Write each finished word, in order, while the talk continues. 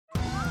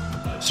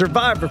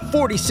Survivor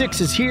 46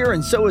 is here,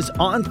 and so is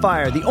On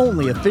Fire, the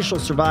only official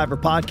Survivor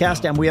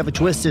podcast, and we have a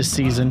twist this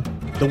season.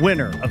 The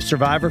winner of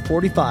Survivor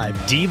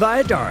 45, Dee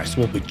Valladares,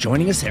 will be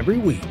joining us every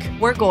week.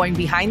 We're going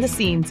behind the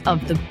scenes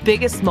of the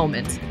biggest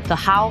moments, the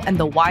how and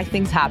the why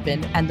things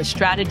happen, and the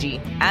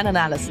strategy and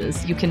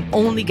analysis you can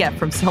only get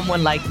from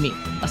someone like me,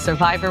 a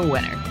Survivor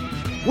winner.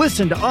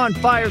 Listen to On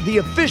Fire, the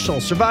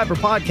official Survivor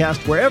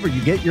podcast, wherever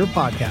you get your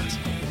podcasts.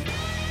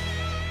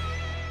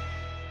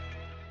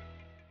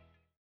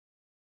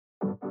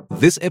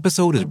 This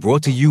episode is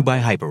brought to you by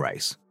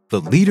Hyperice, the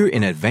leader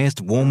in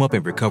advanced warm-up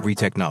and recovery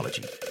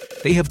technology.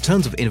 They have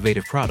tons of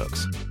innovative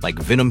products, like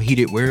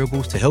Venom-heated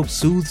wearables to help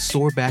soothe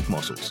sore back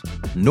muscles,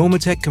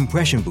 Normatec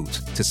compression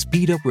boots to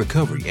speed up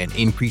recovery and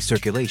increase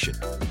circulation,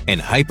 and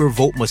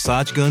Hypervolt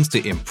massage guns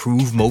to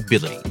improve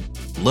mobility.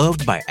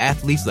 Loved by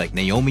athletes like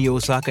Naomi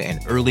Osaka and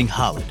Erling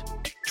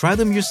Haaland. Try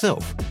them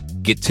yourself.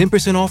 Get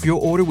 10% off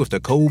your order with the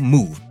code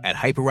MOVE at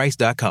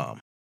Hyperice.com.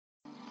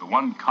 The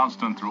one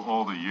constant through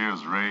all the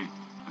years, Ray,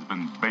 has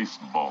been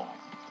baseball.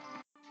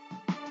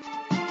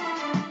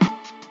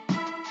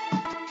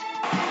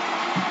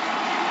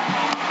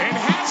 It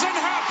hasn't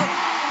happened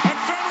at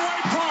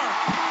Fenway Park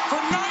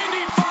for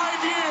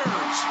 95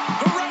 years.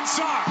 The Red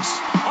Sox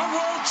are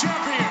world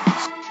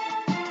champions.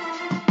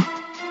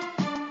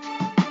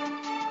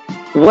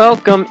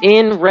 Welcome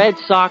in, Red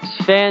Sox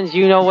fans.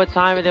 You know what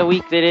time of the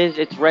week it is.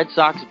 It's Red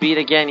Sox Beat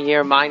again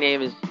here. My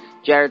name is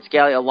Jared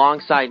Scally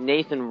alongside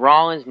Nathan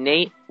Rollins.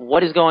 Nate,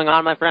 what is going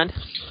on, my friend?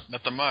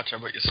 Nothing much. How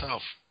about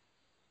yourself?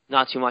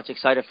 Not too much.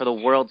 Excited for the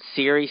World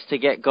Series to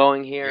get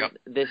going here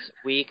this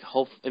week.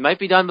 It might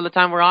be done by the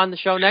time we're on the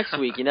show next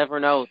week. You never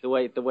know the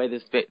way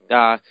this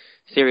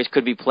series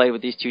could be played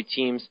with these two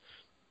teams.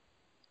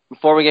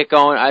 Before we get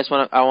going, I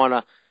want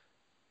to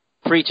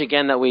preach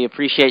again that we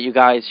appreciate you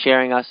guys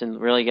sharing us and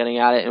really getting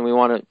at it. And we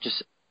want to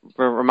just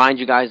remind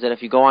you guys that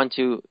if you go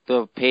onto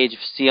the page of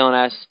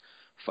CLNS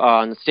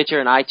on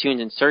Stitcher and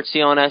iTunes and search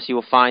CLNS, you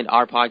will find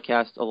our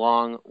podcast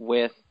along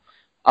with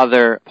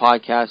other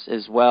podcasts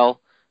as well.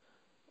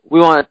 We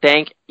want to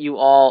thank you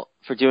all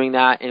for doing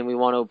that, and we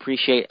want to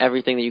appreciate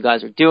everything that you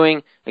guys are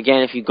doing.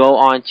 Again, if you go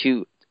on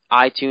to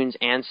iTunes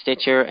and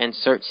Stitcher and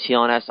search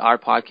CLNS, our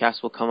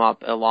podcast will come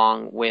up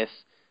along with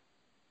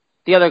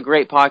the other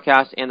great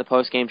podcasts and the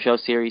post-game show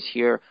series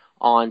here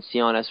on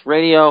CLNS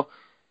Radio.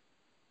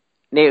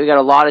 Nate, we got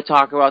a lot to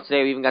talk about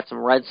today. We even got some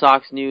Red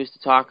Sox news to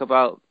talk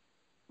about,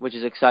 which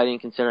is exciting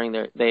considering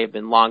they've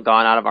been long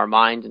gone out of our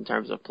minds in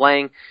terms of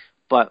playing.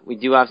 But we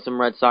do have some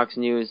Red Sox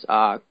news.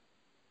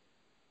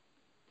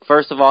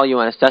 First of all,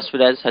 Yoenis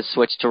Cespedes has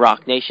switched to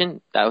Rock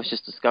Nation. That was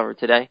just discovered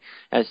today.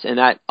 And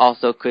that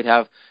also could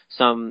have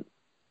some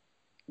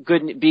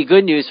good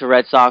news for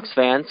Red Sox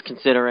fans,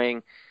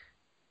 considering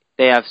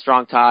they have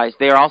strong ties.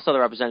 They are also the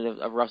representative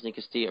of Rusney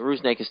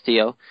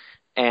Castillo,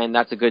 and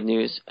that's a good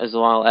news, as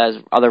well as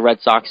other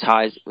Red Sox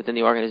ties within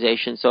the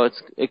organization. So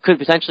it could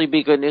potentially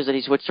be good news that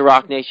he switched to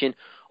Rock Nation,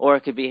 or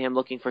it could be him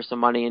looking for some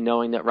money and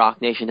knowing that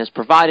Rock Nation has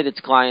provided its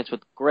clients with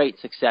great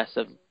success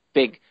of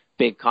big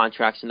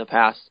contracts in the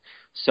past.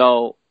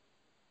 So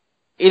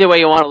either way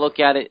you want to look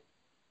at it,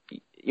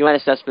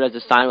 Yoenis Cespedes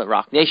is signed with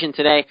Rock Nation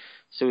today.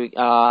 So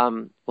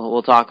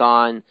we'll talk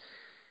on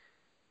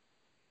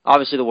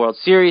obviously the World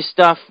Series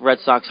stuff. Red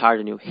Sox hired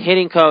a new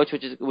hitting coach,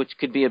 which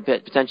could be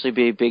potentially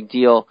be a big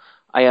deal.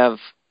 I have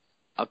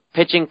a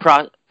pitching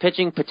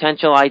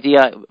potential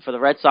idea for the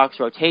Red Sox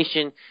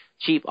rotation,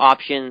 cheap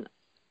option.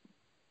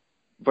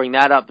 Bring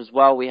that up as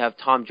well. We have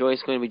Tom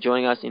Joyce going to be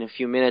joining us in a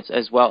few minutes,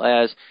 as well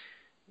as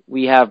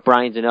we have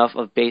Brian Denuff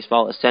of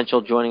Baseball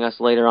Essential joining us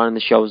later on in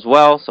the show as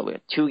well. So we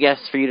have two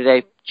guests for you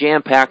today.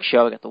 Jam-packed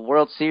show. We got the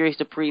World Series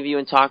to preview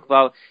and talk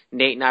about.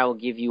 Nate and I will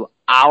give you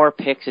our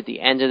picks at the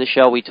end of the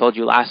show. We told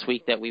you last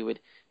week that we would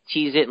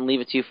tease it and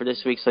leave it to you for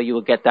this week, so you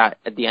will get that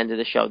at the end of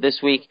the show this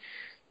week.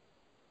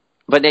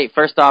 But Nate,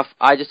 first off,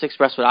 I just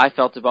expressed what I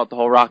felt about the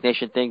whole Rock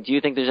Nation thing. Do you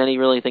think there's any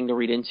really thing to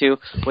read into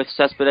with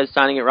Cespedes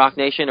signing at Rock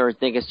Nation, or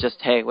think it's just,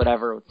 hey,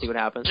 whatever, let's see what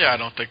happens? Yeah, I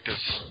don't think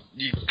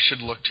you should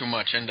look too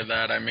much into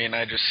that. I mean,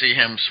 I just see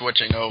him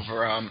switching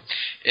over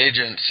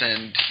agents,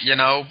 and you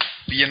know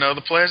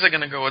the players are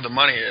going to go where the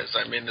money is.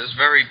 I mean, there's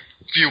very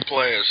few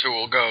players who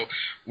will go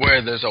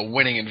where there's a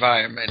winning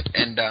environment,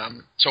 and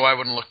so I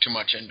wouldn't look too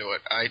much into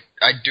it.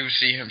 I do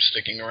see him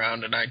sticking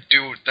around, and I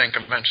do think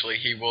eventually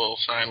he will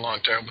sign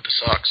long-term with the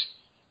Sox.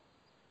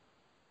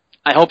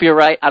 I hope you're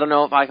right. I don't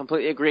know if I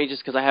completely agree,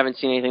 just because I haven't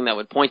seen anything that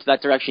would point to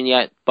that direction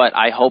yet. But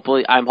I'm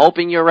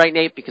hoping you're right,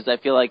 Nate, because I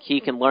feel like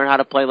he can learn how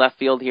to play left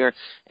field here.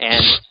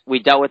 And we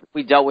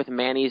dealt with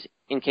Manny's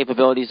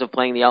incapabilities of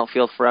playing the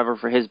outfield forever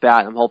for his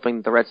bat. I'm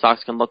hoping the Red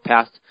Sox can look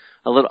past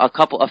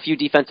a few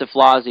defensive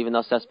flaws, even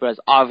though Cespedes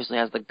obviously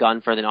has the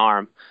gun for the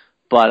arm.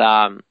 But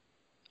I'm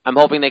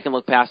hoping they can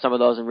look past some of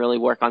those and really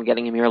work on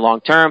getting him here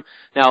long term.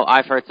 Now,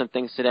 I've heard some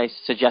things today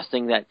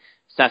suggesting that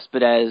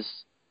Cespedes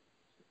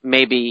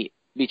maybe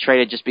be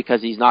traded just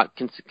because he's not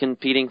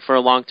competing for a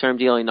long-term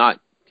deal. He's not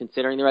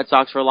considering the Red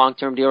Sox for a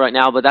long-term deal right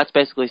now, but that's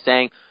basically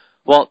saying,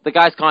 well, the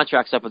guy's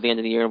contract's up at the end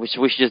of the year, and we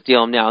should just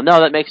deal him now.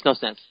 No, that makes no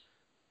sense.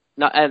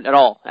 Not at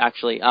all,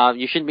 actually.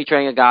 You shouldn't be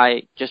trading a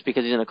guy just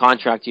because he's in a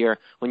contract year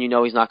when you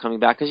know he's not coming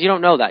back, because you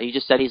don't know that. He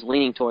just said he's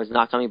leaning towards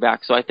not coming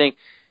back. So I think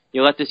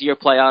you let this year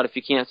play out. If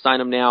you can't sign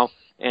him now,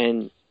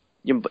 and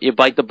you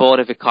bite the bullet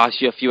if it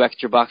costs you a few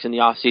extra bucks in the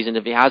offseason,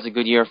 if he has a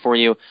good year for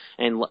you,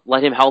 and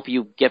let him help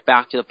you get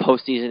back to the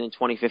postseason in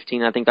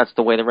 2015. I think that's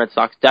the way the Red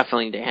Sox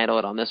definitely need to handle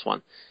it on this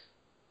one.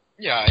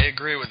 Yeah, I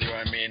agree with you.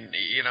 I mean,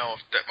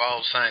 if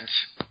all signs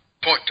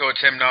point towards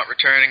him not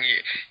returning,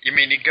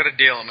 you got to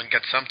deal him and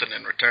get something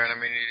in return. I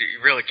mean,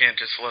 you really can't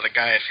just let a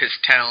guy of his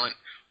talent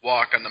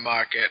walk on the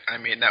market. I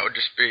mean, that would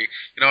just be,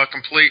 a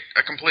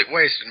complete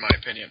waste, in my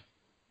opinion.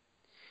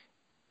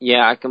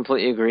 Yeah, I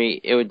completely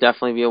agree. It would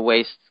definitely be a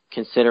waste,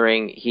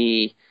 considering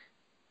he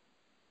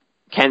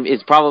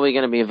is probably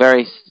going to be a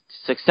very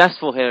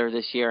successful hitter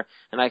this year,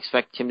 and I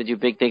expect him to do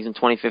big things in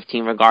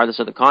 2015 regardless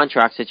of the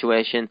contract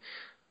situation.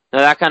 Now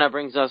that kind of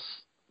brings us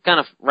kind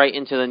of right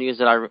into the news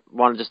that I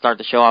wanted to start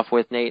the show off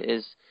with, Nate,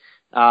 is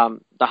the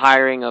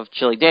hiring of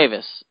Chili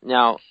Davis.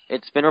 Now,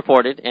 it's been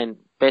reported, and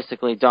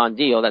basically done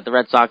deal, that the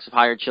Red Sox have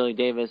hired Chili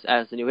Davis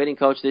as the new hitting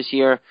coach this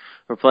year,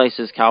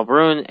 replaces Cal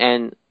Brune,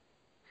 and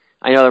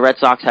I know the Red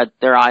Sox had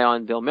their eye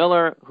on Bill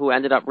Miller, who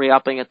ended up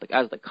re-upping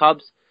as the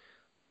Cubs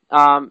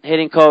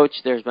hitting coach.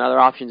 There's been other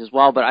options as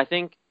well, but I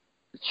think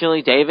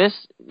Chili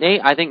Davis,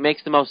 Nate, I think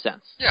makes the most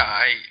sense. Yeah,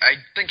 I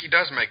think he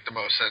does make the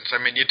most sense.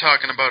 I mean, you're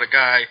talking about a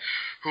guy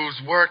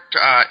who's worked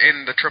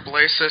in the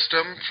AAA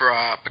system for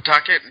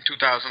Pawtucket in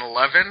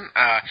 2011.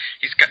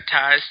 He's got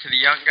ties to the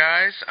young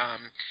guys.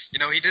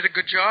 He did a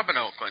good job in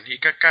Oakland. He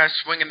got guys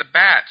swinging the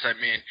bats. I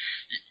mean,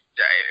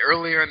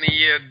 earlier in the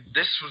year,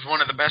 this was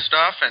one of the best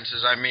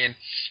offenses. I mean,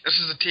 this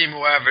is a team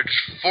who averaged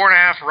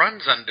 4.5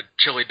 runs under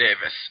Chili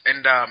Davis,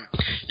 and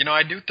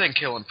I do think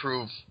he'll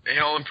improve.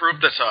 He'll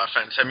improve this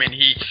offense. I mean,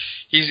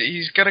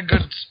 he's got a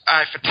good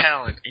eye for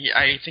talent.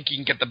 I think he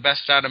can get the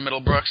best out of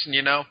Middlebrooks, and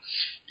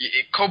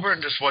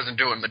Coburn just wasn't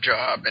doing the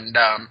job, and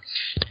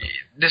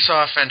this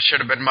offense should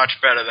have been much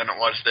better than it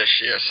was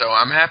this year. So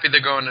I'm happy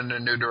they're going in a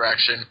new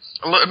direction.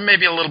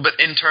 Maybe a little bit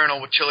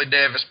internal with Chili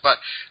Davis, but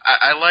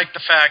I like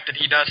the fact that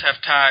he does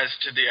have ties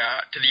to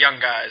the young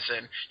guys,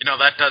 and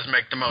that does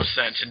make the most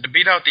sense. And to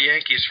beat out the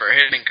Yankees for a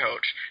hitting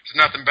coach,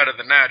 there's nothing better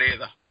than that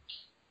either.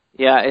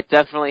 Yeah, it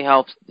definitely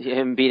helps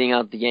him beating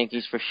out the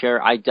Yankees for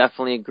sure. I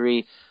definitely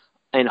agree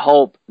and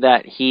hope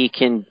that he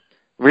can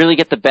really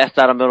get the best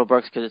out of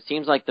Middlebrooks, because it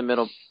seems like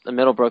the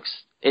Middlebrooks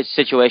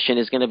situation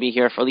is going to be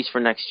here for at least for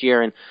next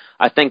year. And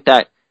I think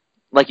that,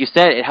 like you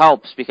said, it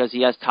helps because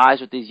he has ties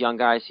with these young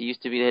guys. He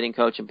used to be the hitting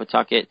coach in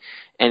Pawtucket,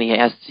 and he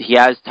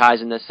has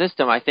ties in the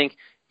system. I think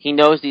he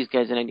knows these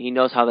guys and he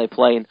knows how they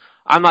play. And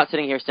I'm not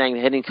sitting here saying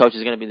the hitting coach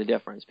is going to be the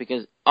difference,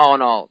 because all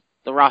in all,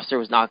 the roster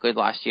was not good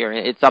last year.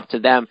 It's up to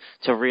them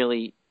to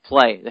really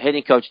play. The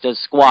hitting coach does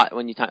squat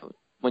when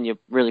you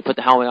really put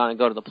the helmet on and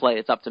go to the plate.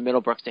 It's up to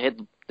Middlebrooks to hit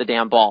the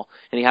damn ball,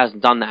 and he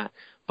hasn't done that.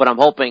 But I'm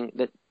hoping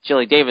that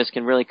Chili Davis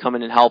can really come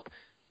in and help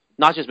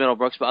not just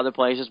Middlebrooks, but other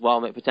players as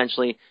well.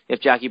 Potentially, if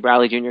Jackie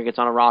Bradley Jr. gets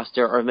on a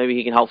roster, or maybe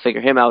he can help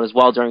figure him out as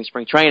well during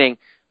spring training.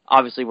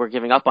 Obviously, we're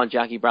giving up on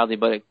Jackie Bradley,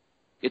 but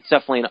it's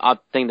definitely an odd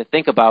thing to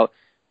think about.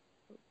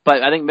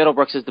 But I think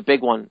Middlebrooks is the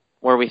big one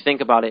where we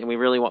think about it, and we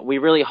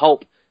really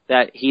hope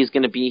that he's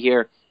going to be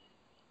here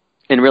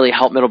and really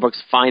help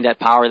Middlebrooks find that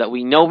power that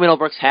we know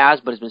Middlebrooks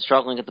has, but has been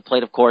struggling at the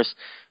plate, of course,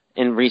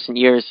 in recent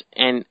years.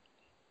 And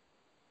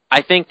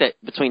I think that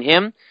between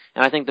him,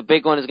 and I think the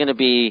big one is going to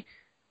be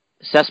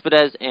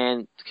Cespedes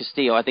and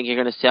Castillo. I think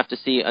you're going to have to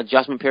see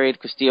adjustment period.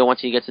 Castillo,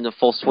 once he gets into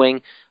full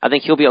swing, I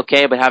think he'll be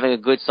okay, but having a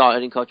good, solid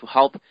hitting coach will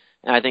help.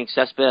 And I think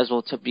Cespedes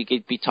will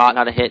be taught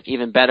how to hit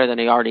even better than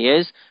he already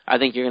is. I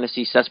think you're going to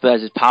see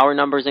Cespedes' power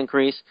numbers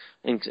increase,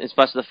 and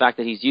especially the fact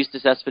that he's used to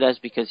Cespedes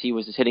because he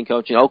was his hitting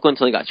coach in Oakland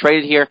until he got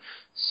traded here.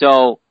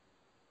 So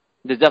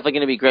there's definitely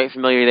going to be great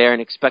familiarity there,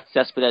 and expect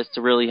Cespedes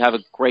to really have a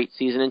great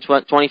season in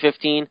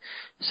 2015.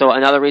 So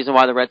another reason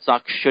why the Red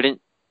Sox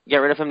shouldn't get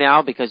rid of him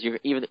now, because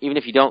even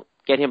if you don't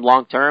get him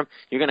long term,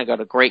 you're going to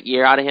get a great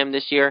year out of him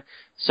this year.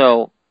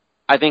 So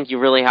I think you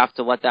really have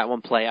to let that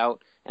one play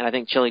out. And I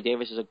think Chili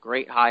Davis is a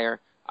great hire.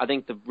 I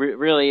think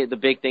really the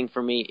big thing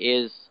for me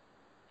is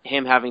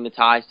him having the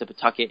ties to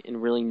Pawtucket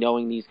and really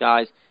knowing these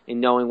guys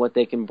and knowing what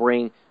they can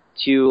bring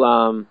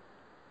to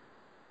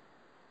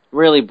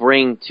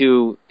bring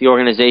to the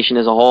organization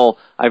as a whole.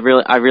 I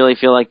really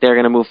feel like they're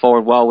going to move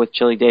forward well with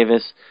Chili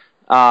Davis.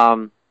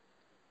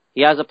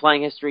 He has a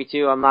playing history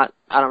too. I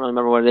don't really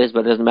remember what it is,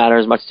 but it doesn't matter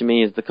as much to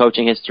me as the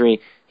coaching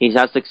history. He's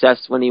had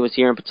success when he was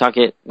here in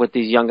Pawtucket with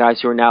these young guys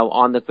who are now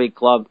on the big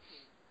club.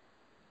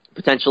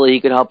 Potentially, he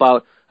could help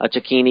out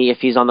Cecchini if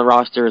he's on the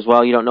roster as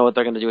well. You don't know what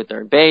they're going to do at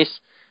third base.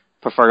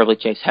 Preferably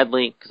Chase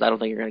Headley, because I don't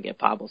think you're going to get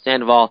Pablo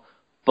Sandoval.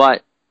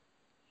 But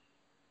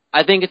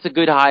I think it's a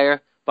good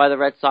hire by the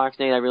Red Sox,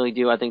 Nate. I really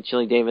do. I think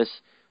Chili Davis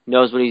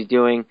knows what he's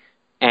doing,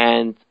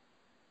 and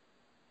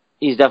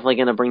he's definitely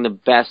going to bring the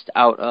best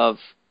out of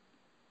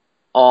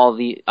all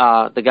the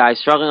guys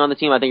struggling on the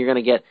team. I think you're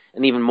going to get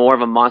an even more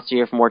of a monster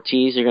year from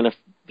Ortiz.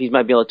 He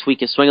might be able to tweak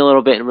his swing a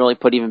little bit and really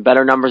put even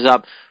better numbers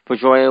up.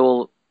 Pedroia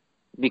will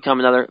become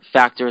another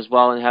factor as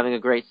well in having a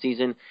great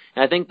season.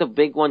 And I think the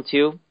big one,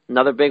 too,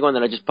 another big one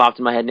that I just popped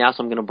in my head now,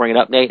 so I'm going to bring it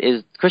up, Nate,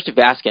 is Christian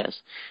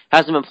Vasquez.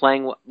 Hasn't been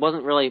playing,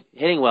 wasn't really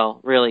hitting well,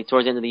 really,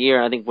 towards the end of the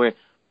year. I think we're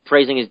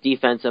praising his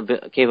defensive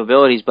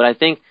capabilities, but I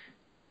think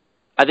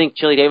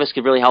Chili Davis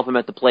could really help him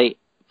at the plate,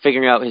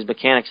 figuring out his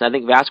mechanics. And I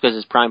think Vasquez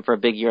is primed for a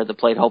big year at the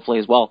plate, hopefully,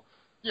 as well.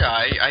 Yeah,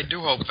 I do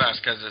hope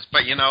Vasquez is,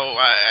 but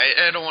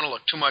I don't want to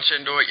look too much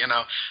into it.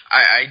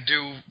 I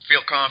do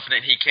feel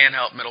confident he can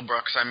help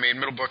Middlebrooks. I mean,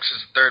 Middlebrooks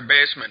is a third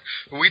baseman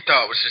who we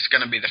thought was just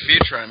going to be the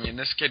future. I mean,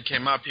 this kid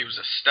came up, he was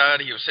a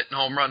stud, he was hitting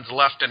home runs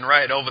left and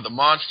right over the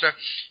monster,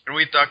 and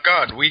we thought,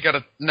 God, we got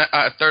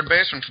a third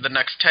baseman for the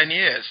next 10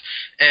 years.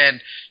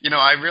 And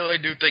I really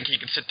do think he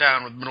can sit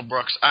down with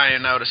Middlebrooks,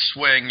 iron out a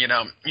swing.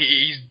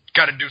 He's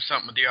got to do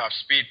something with the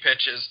off-speed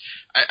pitches.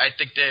 I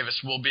think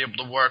Davis will be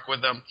able to work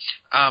with him.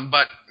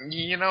 But,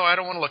 I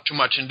don't want to look too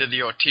much into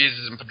the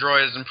Ortizes, and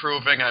Pedroia's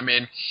improving. I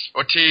mean,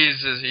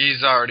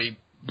 he's already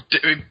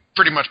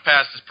pretty much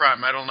past his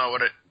prime. I don't know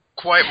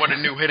quite what a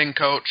new hitting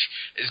coach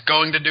is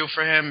going to do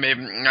for him.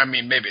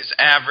 Maybe it's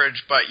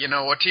average, but,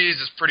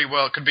 Ortiz is pretty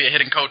well, could be a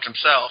hitting coach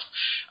himself.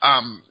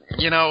 And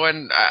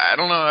I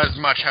don't know as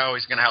much how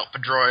he's going to help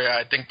Pedroia.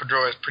 I think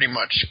Pedroia's pretty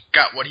much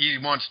got what he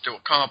wants to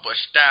accomplish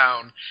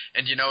down,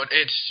 and,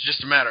 it's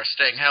just a matter of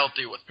staying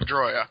healthy with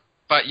Pedroia.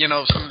 But,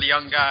 some of the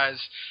young guys,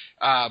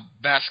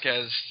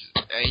 Vasquez,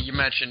 you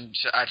mentioned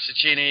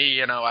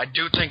Cecchini, I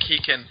do think he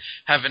can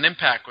have an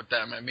impact with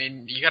them. I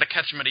mean, you got to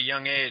catch them at a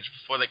young age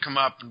before they come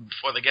up and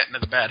before they get into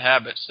the bad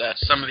habits that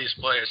some of these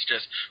players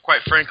just,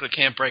 quite frankly,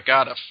 can't break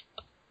out of.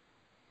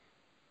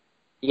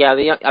 Yeah,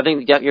 I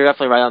think you're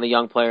definitely right on the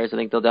young players. I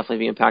think they'll definitely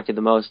be impacted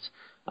the most.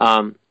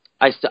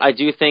 I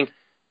do think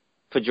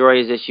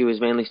Pedroia's issue is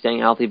mainly staying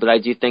healthy, but I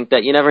do think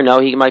that you never know.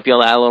 He might be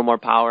able to add a little more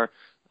power.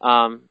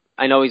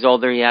 I know he's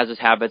older, he has his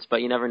habits,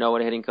 but you never know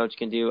what a hitting coach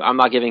can do. I'm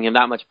not giving him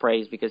that much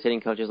praise because hitting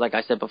coaches, like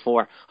I said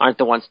before, aren't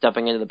the ones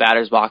stepping into the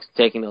batter's box and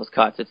taking those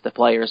cuts. It's the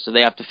players, so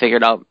they have to figure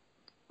it out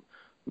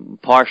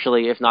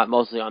partially, if not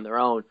mostly, on their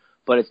own.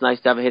 But it's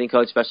nice to have a hitting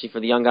coach, especially for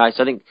the young guys.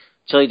 So I think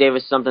Chili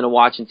Davis is something to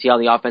watch and see how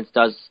the offense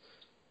does,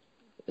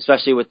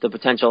 especially with the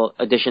potential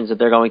additions that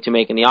they're going to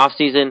make in the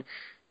offseason.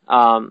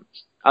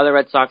 Other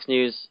Red Sox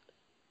news,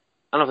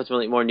 I don't know if it's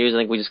really more news. I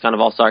think we just kind of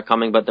all saw it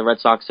coming, but the Red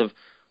Sox have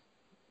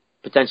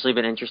potentially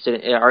been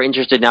are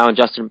interested now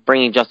in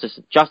bringing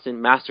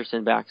Justin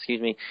Masterson back,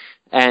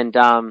 and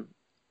I'm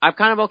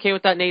kind of okay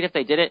with that, Nate, if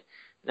they did it.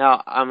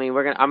 Now, I mean,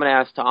 I'm gonna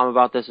ask Tom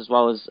about this as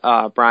well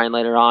as Brian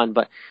later on,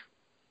 but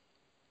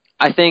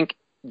I think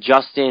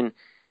Justin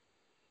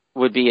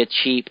would be a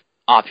cheap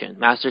option.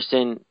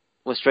 Masterson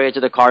was traded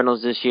to the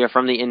Cardinals this year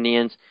from the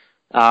Indians.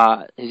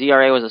 His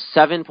ERA was a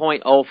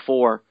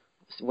 7.04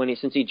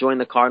 since he joined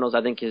the Cardinals.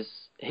 I think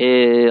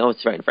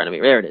it's right in front of me.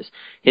 There it is.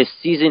 His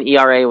season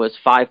ERA was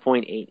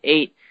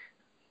 5.88.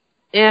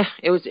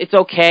 It's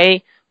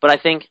okay, but I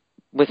think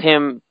with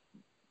him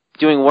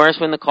doing worse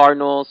in the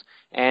Cardinals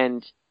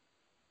and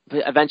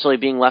eventually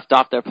being left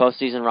off their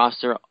postseason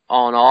roster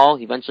all in all,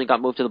 he eventually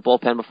got moved to the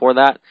bullpen before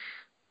that.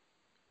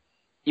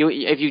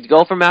 If you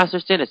go for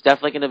Masterson, it's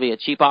definitely going to be a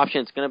cheap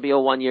option. It's going to be a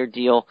one-year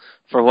deal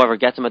for whoever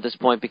gets him at this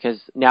point because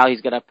now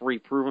he's going to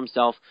reprove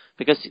himself.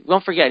 Because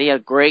don't forget, he had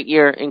a great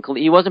year.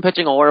 He wasn't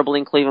pitching horribly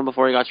in Cleveland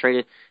before he got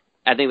traded.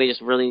 I think they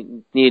just really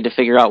needed to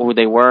figure out who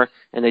they were,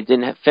 and they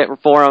didn't fit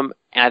for him.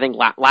 And I think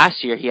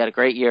last year he had a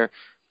great year.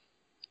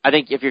 I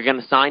think if you're going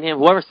to sign him,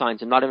 whoever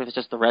signs him, not even if it's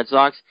just the Red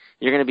Sox,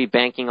 you're going to be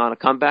banking on a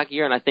comeback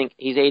year. And I think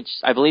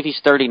I believe he's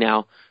 30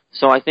 now.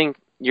 So I think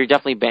you're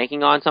definitely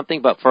banking on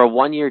something, but for a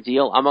one-year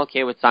deal, I'm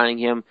okay with signing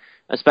him,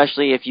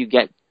 especially if you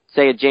get,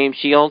 say, a James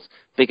Shields,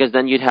 because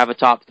then you'd have a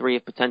top three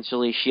of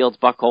potentially Shields,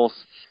 Buchholz,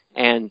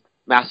 and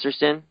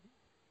Masterson,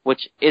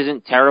 which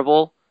isn't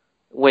terrible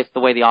with the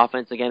way the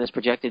offense, again, is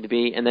projected to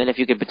be. And then if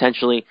you could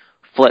potentially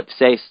flip,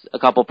 say, a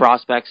couple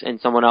prospects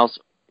and someone else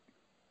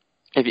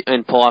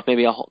and pull off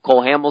maybe a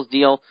Cole Hamels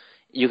deal,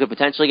 you could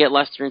potentially get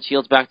Lester and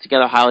Shields back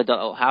together. Highly doubt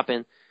it'll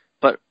happen.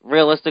 But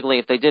realistically,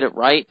 if they did it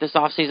right this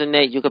offseason,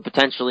 Nate, you could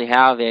potentially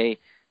have a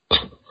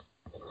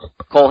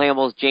Cole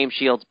Hamels, James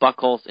Shields,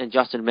 Buchholz, and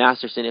Justin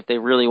Masterson if they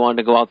really wanted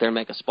to go out there and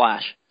make a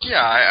splash. Yeah,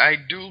 I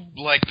do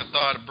like the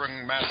thought of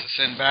bringing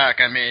Masterson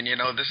back. I mean,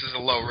 this is a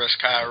low-risk,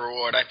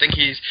 high-reward. I think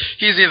he's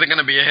either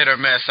going to be a hit or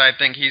miss. I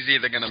think he's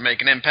either going to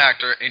make an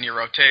impact in your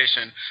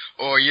rotation,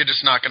 or you're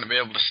just not going to be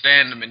able to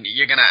stand him, and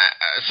you're going to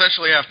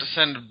essentially have to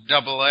send him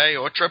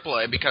AA or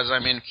AAA because, I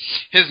mean,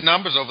 his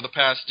numbers over the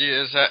past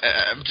years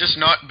have just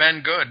not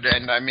been good.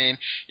 And, I mean,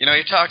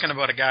 you're talking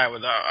about a guy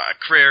with a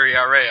career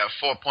ERA of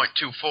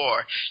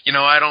 4.24.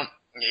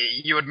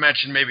 You had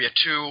mentioned maybe a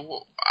 2.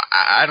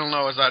 I don't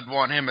know as I'd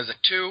want him as a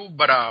 2,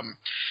 but,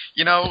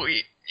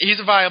 he's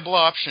a viable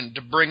option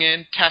to bring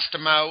in, test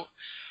him out,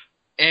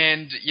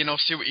 and,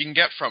 see what you can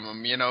get from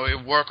him.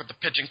 He'll work with the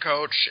pitching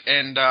coach,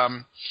 and,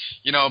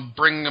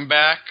 bringing him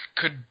back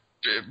could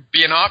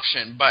be an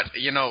option. But the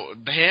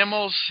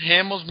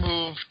Hamels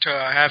move to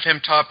have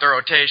him top the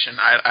rotation.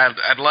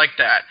 I'd like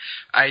that.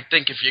 I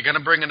think if you're going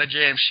to bring in a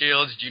James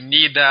Shields, you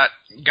need that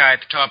guy at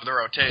the top of the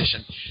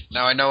rotation.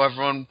 Now I know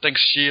everyone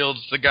thinks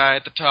Shields the guy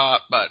at the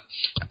top, but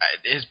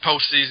his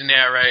postseason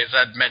ERA, as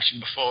I'd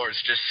mentioned before,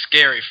 is just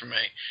scary for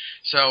me.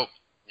 So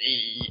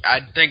I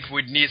think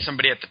we'd need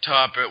somebody at the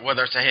top,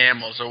 whether it's a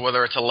Hamels or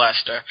whether it's a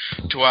Lester,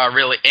 to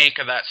really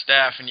anchor that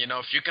staff. And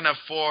if you can have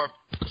four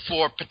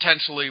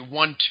potentially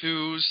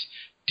 1-2s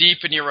deep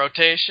in your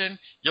rotation,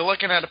 you're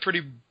looking at a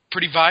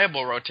pretty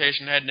viable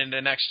rotation heading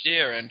into next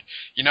year, and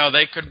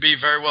they could be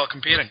very well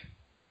competing.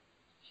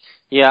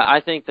 Yeah,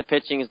 I think the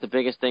pitching is the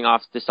biggest thing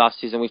this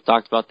offseason. We've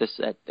talked about this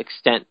at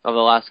extent over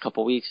the last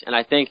couple of weeks, and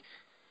I think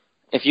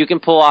if you can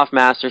pull off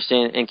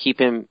Masterson and keep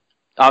him,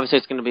 obviously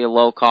it's going to be a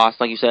low cost,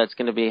 like you said, it's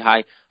going to be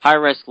high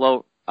risk,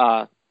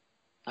 high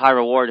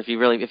reward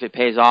if it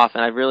pays off.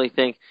 And I really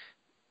think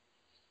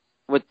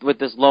with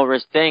this low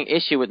risk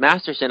issue with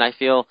Masterson, I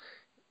feel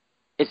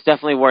it's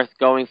definitely worth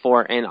going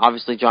for. And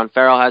obviously John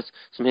Farrell has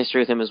some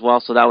history with him as well,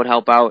 so that would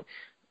help out.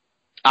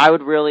 I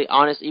would really,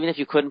 even if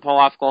you couldn't pull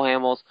off Cole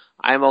Hamels,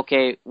 I'm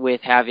okay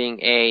with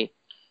having a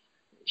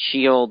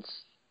Shields,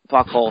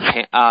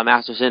 Buchholz,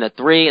 Masterson at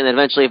 3, and then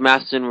eventually if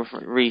Masterson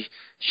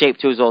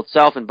reshaped to his old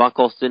self and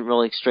Buchholz didn't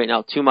really straighten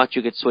out too much,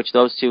 you could switch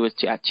those two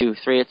at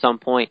 2-3 at some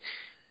point.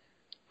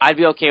 I'd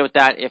be okay with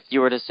that if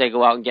you were to say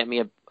go out and get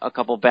me a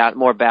couple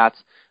more bats.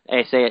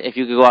 Say if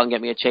you could go out and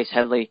get me a Chase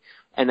Headley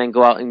and then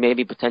go out and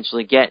maybe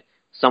potentially get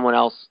someone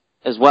else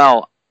as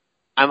well.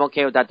 I'm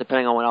okay with that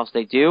depending on what else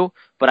they do,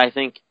 but I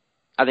think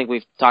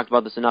we've talked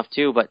about this enough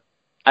too, but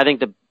I think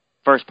the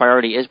first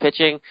priority is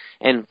pitching,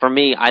 and for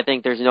me, I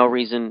think there's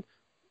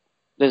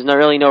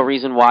really no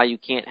reason why you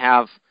can't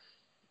have,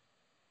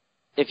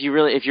 if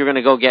you're going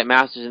to go get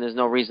Masterson, there's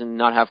no reason to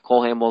not have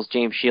Cole Hamels,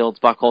 James Shields,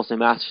 Buchholz, and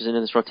Masterson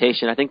in this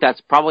rotation. I think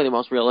that's probably the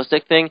most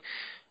realistic thing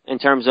in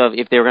terms of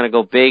if they were going to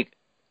go big.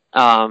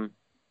 I'm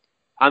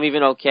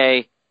even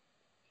okay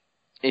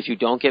if you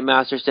don't get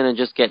Masterson and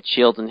just get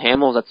Shields and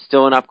Hamels. That's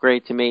still an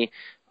upgrade to me.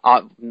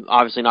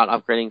 Obviously not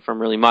upgrading from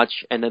really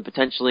much. And then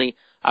potentially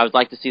I would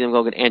like to see them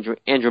go get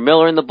Andrew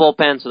Miller in the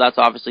bullpen, so that's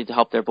obviously to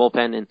help their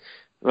bullpen and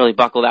really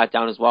buckle that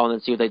down as well, and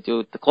then see what they do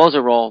with the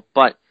closer role.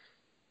 But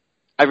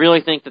I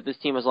really think that this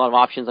team has a lot of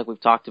options like we've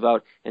talked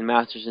about, and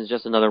Masterson's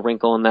just another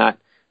wrinkle in that.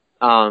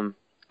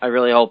 I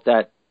really hope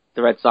that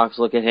the Red Sox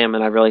look at him,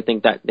 and I really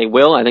think that they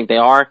will. I think they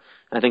are.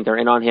 I think they're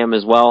in on him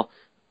as well.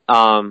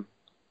 The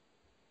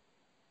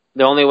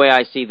only way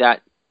I see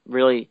that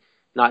really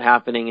not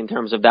happening in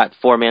terms of that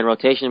 4-man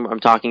rotation I'm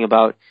talking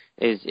about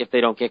is if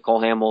they don't get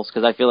Cole Hamels,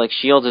 because I feel like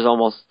Shields is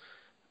almost,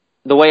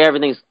 the way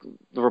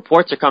the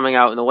reports are coming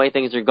out and the way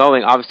things are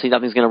going, obviously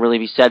nothing's going to really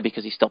be said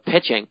because he's still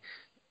pitching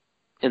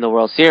in the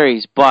World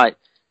Series, but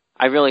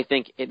I really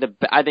think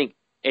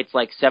it's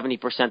like 70%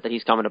 that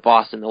he's coming to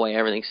Boston the way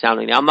everything's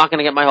sounding. Now, I'm not going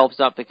to get my hopes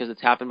up because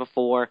it's happened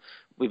before.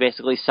 We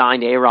basically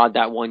signed A-Rod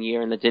that one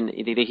year, and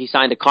he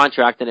signed a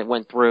contract and it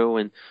went through,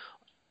 and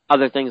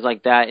other things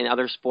like that. In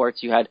other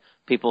sports, you had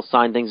people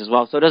sign things as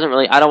well. So it doesn't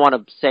really, I don't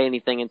want to say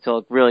anything until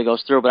it really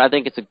goes through, but I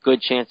think it's a good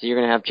chance that you're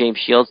going to have James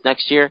Shields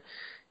next year.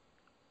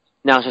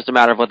 Now it's just a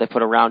matter of what they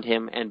put around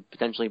him and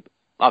potentially,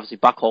 obviously,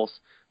 Buchholz.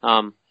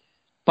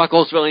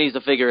 Buchholz really needs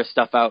to figure his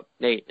stuff out,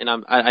 Nate, and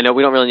I know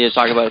we don't really need to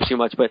talk about it too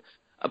much, but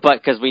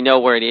because we know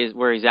where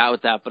he's at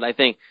with that. But I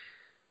think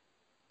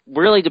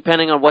really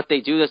depending on what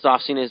they do this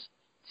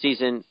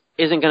season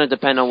isn't going to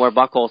depend on where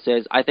Buchholz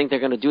is. I think they're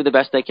going to do the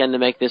best they can to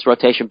make this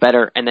rotation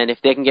better, and then if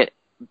they can get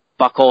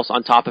Buchholz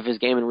on top of his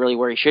game and really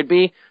where he should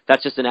be,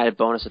 that's just an added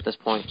bonus at this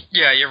point.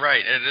 Yeah, you're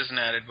right. It is an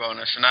added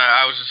bonus. And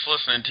I was just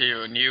listening to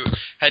you, and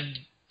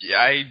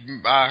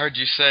I heard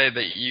you say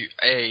that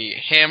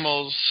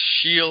Hamels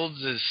Shields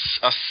is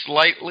a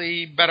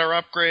slightly better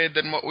upgrade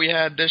than what we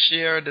had this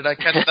year. Did I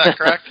catch that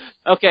correct?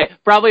 Okay,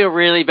 probably a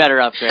really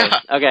better upgrade.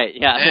 Okay,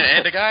 yeah.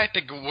 And the guy I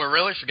think we're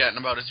really forgetting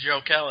about is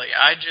Joe Kelly.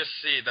 I just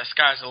see the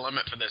sky's the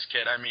limit for this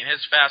kid. I mean,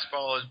 his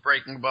fastball, his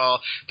breaking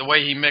ball, the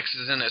way he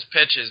mixes in his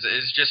pitches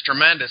is just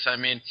tremendous. I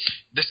mean,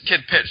 this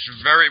kid pitched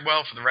very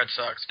well for the Red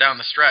Sox down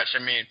the stretch. I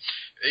mean,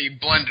 he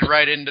blended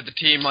right into the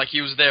team like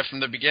he was there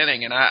from the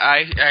beginning, and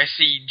I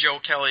see Joe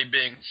Kelly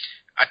being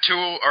a 2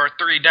 or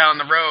 3 down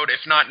the road,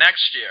 if not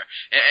next year.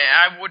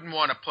 And I wouldn't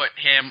want to put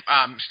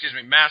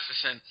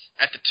Masterson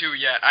at the 2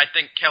 yet. I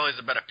think Kelly's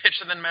a better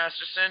pitcher than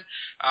Masterson.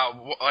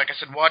 Like I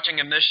said, watching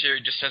him this year,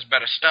 he just has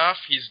better stuff.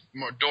 He's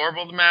more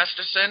durable than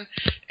Masterson,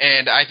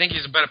 and I think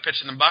he's a better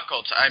pitcher than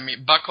Buchholz. I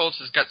mean,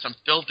 Buchholz has got some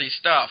filthy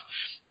stuff.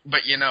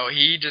 But,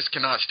 he just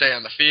cannot stay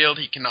on the field.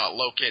 He cannot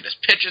locate his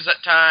pitches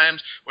at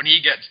times. When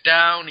he gets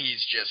down,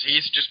 he's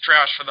just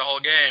trash for the whole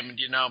game. And,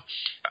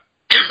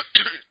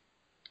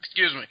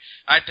 excuse me,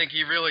 I think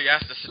he really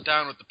has to sit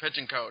down with the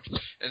pitching coach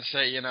and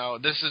say,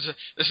 this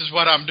is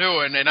what I'm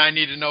doing, and I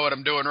need to know what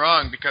I'm doing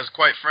wrong, because,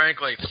 quite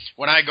frankly,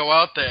 when I go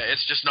out there,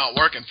 it's just not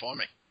working for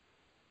me.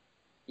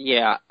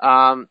 Yeah,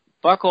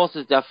 Buchholz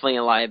is definitely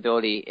a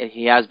liability, and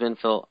he has been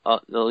for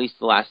at least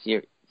the last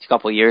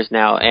couple of years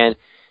now, and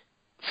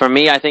for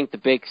me, I think the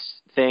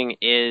thing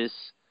is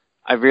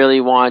I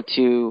really want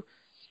to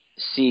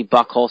see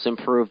Buchholz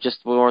improve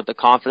just more with the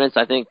confidence.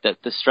 I think that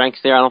the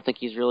strength's there. I don't think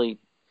he's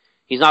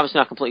obviously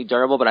not completely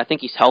durable, but I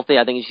think he's healthy.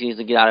 I think he just needs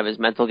to get out of his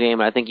mental game.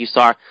 And I think you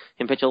saw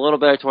him pitch a little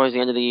better towards the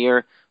end of the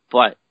year.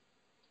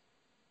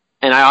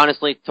 And I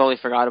honestly totally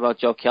forgot about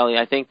Joe Kelly.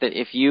 I think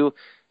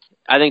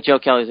Joe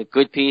Kelly is a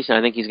good piece, and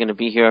I think he's going to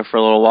be here for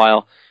a little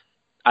while.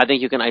 I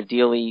think you can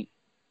ideally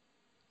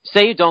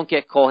say you don't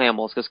get Cole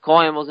Hamels, because Cole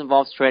Hamels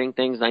involves trading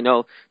things, and I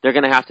know they're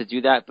going to have to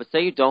do that, but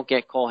say you don't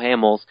get Cole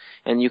Hamels,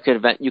 and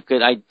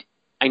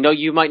I know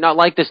you might not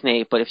like this,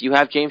 Nate, but if you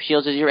have James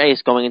Shields as your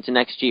ace going into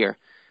next year,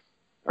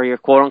 or your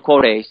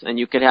quote-unquote ace, and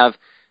you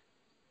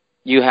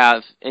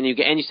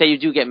say you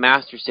do get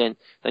Masterson,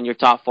 then your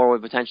top four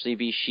would potentially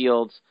be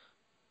Shields.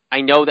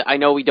 I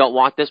know we don't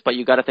want this, but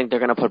you got to think they're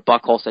going to put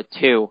Buchholz at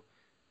 2,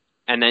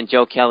 and then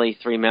Joe Kelly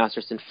 3,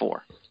 Masterson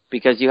 4.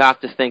 Because you have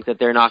to think that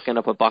they're not going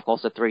to put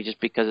Buchholz at 3 just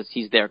because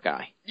he's their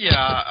guy. Yeah,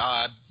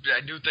 I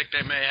do think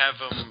they may have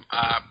him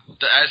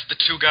as the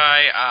 2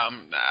 guy.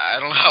 I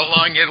don't know how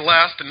long he'd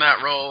last in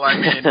that role. I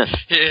mean,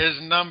 his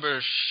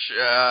numbers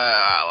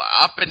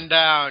up and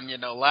down,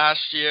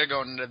 last year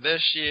going into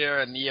this year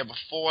and the year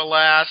before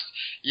last.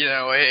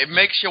 It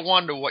makes you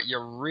wonder what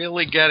you're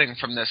really getting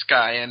from this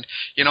guy. And,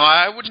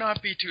 I would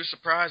not be too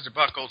surprised if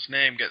Buchholz's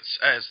name gets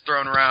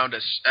thrown around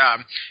as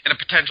in a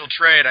potential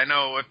trade. I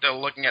know if they're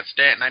looking at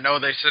Stanton, I know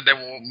they said they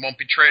won't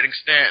be trading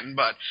Stanton,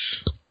 but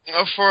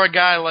for a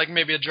guy like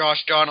maybe a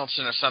Josh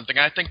Donaldson or something,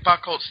 I think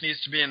Buchholz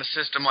needs to be in a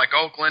system like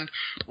Oakland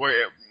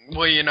where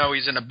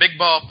he's in a big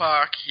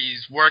ballpark,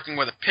 he's working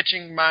with a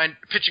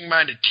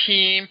pitching-minded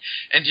team,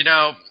 and,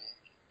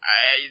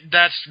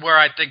 that's where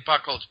I think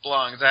Buchholz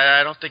belongs.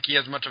 I don't think he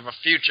has much of a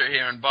future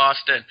here in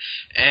Boston.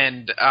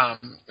 And a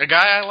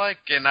guy I like,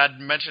 and I'd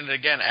mention it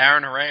again,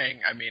 Aaron Harang.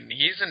 I mean,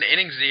 he's an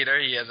innings eater.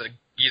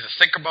 He's a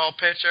sinker ball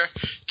pitcher,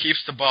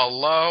 keeps the ball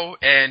low,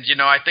 and,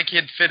 I think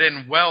he'd fit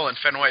in well in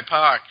Fenway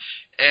Park.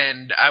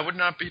 And I would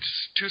not be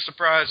too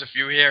surprised if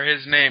you hear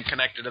his name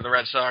connected to the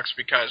Red Sox,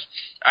 because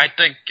I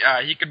think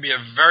he could be a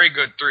very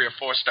good 3 or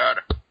 4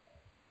 starter.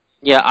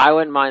 Yeah, I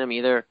wouldn't mind him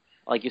either.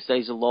 Like you say,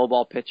 he's a low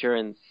ball pitcher,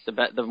 and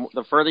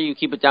the further you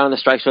keep it down in the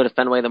strike zone of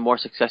Fenway, the more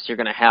success you're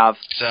going to have.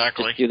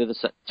 Exactly.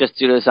 Just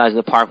due to the size of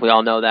the park, we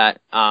all know that.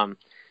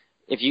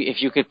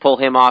 If you could pull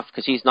him off,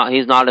 because he's not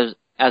as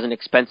an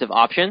expensive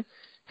option,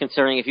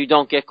 considering if you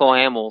don't get Cole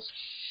Hamels,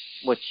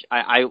 which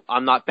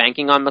I'm not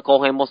banking on the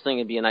Cole Hamels thing.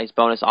 It'd be a nice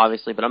bonus,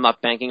 obviously, but I'm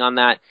not banking on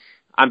that.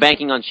 I'm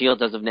banking on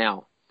Shields as of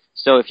now.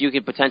 So if you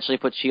could potentially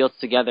put Shields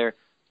together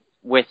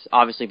with,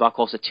 obviously,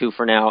 Buchholz at 2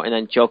 for now, and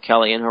then Joe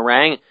Kelly and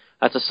Harang,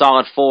 that's a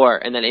solid 4.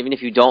 And then even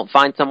if you don't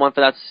find someone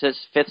for that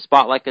 5th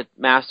spot like a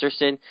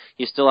Masterson,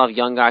 you still have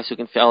young guys who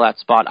can fill that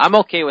spot. I'm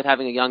okay with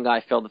having a young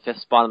guy fill the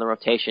 5th spot in the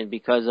rotation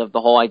because of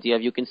the whole idea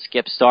of you can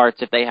skip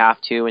starts if they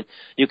have to, and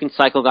you can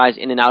cycle guys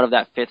in and out of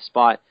that 5th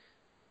spot.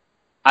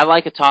 I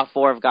like a top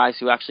 4 of guys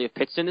who actually have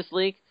pitched in this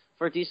league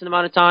for a decent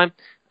amount of time,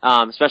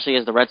 especially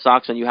as the Red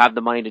Sox, and you have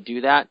the money to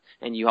do that,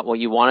 and you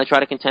want to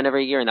try to contend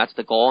every year, and that's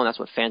the goal, and that's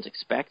what fans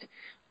expect.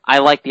 I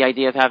like the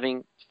idea of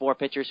having 4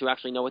 pitchers who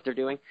actually know what they're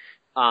doing.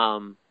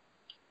 And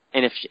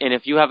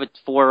if you have a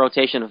 4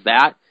 rotation of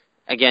that,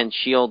 again,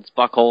 Shields,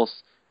 Buchholz,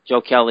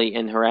 Joe Kelly,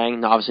 and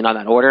Harang, obviously not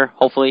in that order,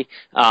 hopefully,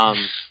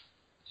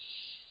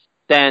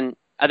 then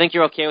I think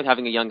you're okay with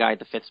having a young guy at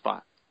the 5th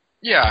spot.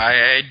 Yeah,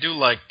 I do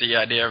like the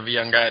idea of a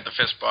young guy at the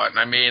 5th spot. And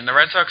I mean, the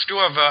Red Sox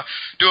do have a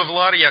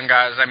lot of young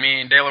guys. I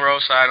mean, De La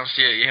Rosa, I don't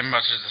see him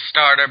much as a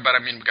starter, but I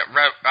mean, we got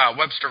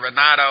Webster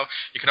Renato.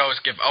 You could always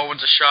give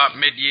Owens a shot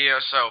mid-year.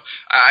 So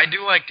I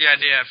do like the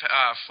idea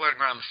of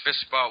flirting around the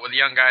 5th spot with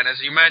a young guy. And as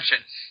you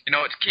mentioned,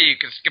 it's key.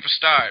 You can skip a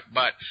start,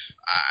 but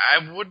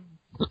I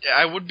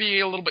would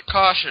be a little bit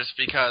cautious,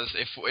 because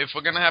if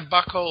we're going to have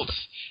Buchholz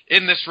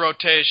in this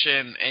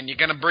rotation and you're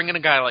going to bring in a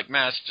guy like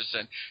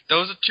Masterson,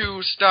 those are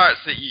 2 starts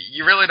that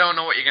you really don't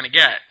know what you're going to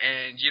get,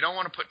 and you don't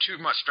want to put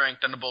too much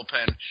strength in the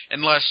bullpen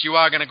unless you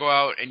are going to go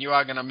out and you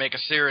are going to make a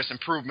serious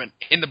improvement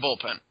in the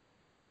bullpen.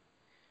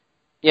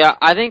 Yeah,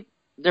 I think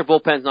their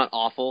bullpen's not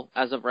awful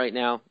as of right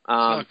now. It's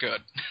not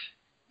good.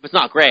 It's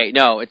not great.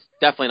 No, it's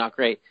definitely not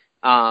great.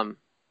 I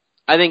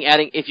think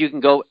if you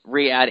can go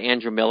re-add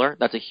Andrew Miller,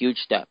 that's a huge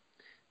step.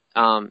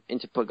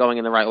 Into going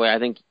in the right way. I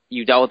think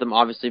you dealt with him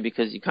obviously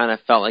because you kind of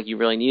felt like you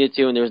really needed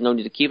to, and there was no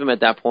need to keep him at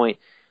that point.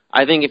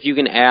 I think if you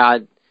can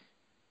add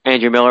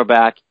Andrew Miller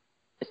back,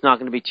 it's not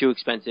going to be too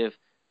expensive,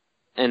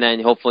 and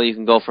then hopefully you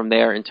can go from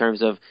there in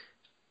terms of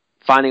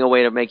finding a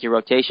way to make your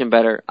rotation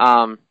better.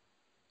 Buchholz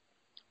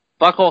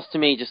to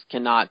me just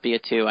cannot be a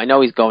 2. I know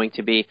he's going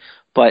to be,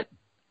 but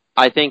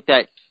I think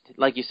that,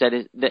 like you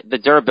said, the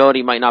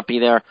durability might not be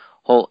there.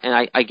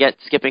 And I get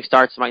skipping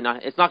starts might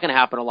not. It's not going to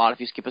happen a lot if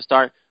you skip a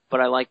start. But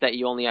I like that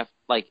you only have,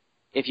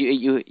 if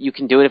you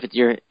can do it if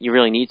you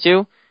really need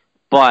to,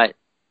 but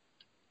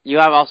you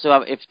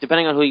if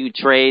depending on who you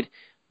trade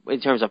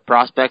in terms of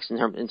prospects, in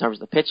terms of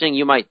the pitching,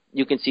 you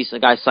can see some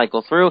guys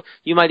cycle through.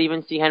 You might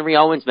even see Henry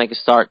Owens make a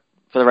start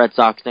for the Red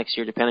Sox next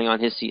year, depending on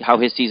how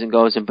his season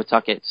goes in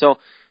Pawtucket. So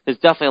there's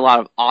definitely a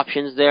lot of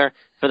options there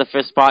for the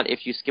 5th spot.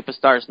 If you skip a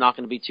start, it's not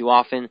going to be too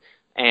often,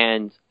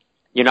 and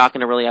you're not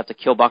going to really have to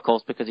kill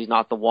Buchholz because he's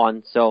not the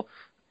one. So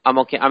I'm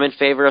okay. I'm in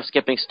favor of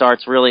skipping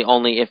starts really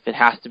only if it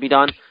has to be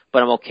done,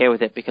 but I'm okay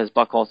with it because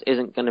Buchholz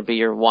isn't going to be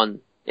your one.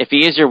 If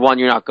he is your one,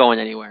 you're not going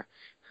anywhere.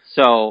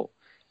 So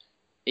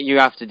you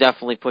have to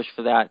definitely push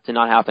for that to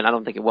not happen. I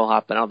don't think it will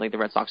happen. I don't think the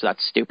Red Sox are that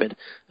stupid,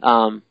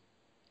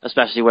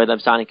 especially with them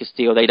signing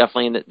Castillo. They're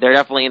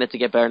definitely in it to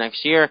get better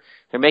next year.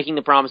 They're making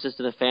the promises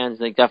to the fans.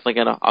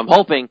 I'm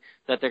hoping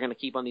that they're going to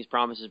keep on these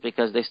promises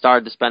because they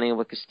started the spending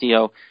with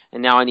Castillo,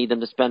 and now I need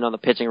them to spend on the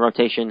pitching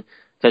rotation.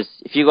 Because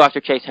if you go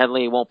after Chase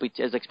Headley, it won't be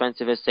as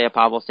expensive as, say, a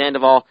Pablo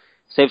Sandoval.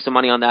 Save some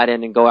money on that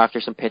end and go after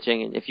some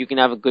pitching. And if you can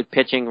have a good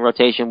pitching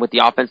rotation with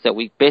the offense that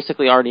we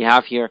basically already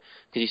have here,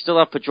 because you still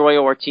have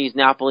Pedroia, Ortiz,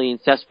 Napoli,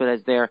 and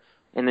Cespedes there,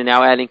 and then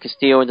now adding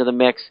Castillo into the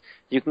mix,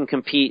 you can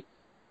compete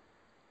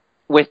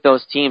with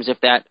those teams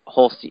if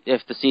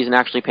the season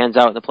actually pans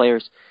out. The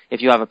players,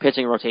 if you have a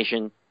pitching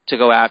rotation to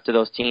go after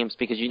those teams,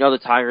 because you know the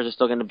Tigers are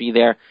still going to be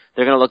there.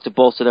 They're going to look to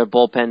bolster their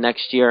bullpen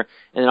next year,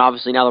 and then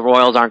obviously now the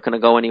Royals aren't going to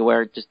go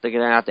anywhere. They're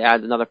going to have to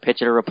add another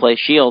pitcher to replace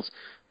Shields,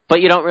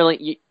 but you don't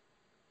really.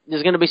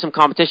 There's going to be some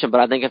competition,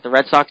 but I think if the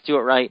Red Sox do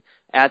it right,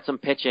 add some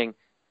pitching,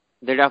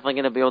 they're definitely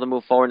going to be able to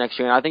move forward next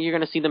year. And I think you're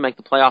going to see them make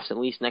the playoffs at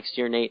least next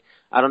year, Nate.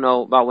 I don't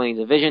know about winning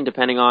the division,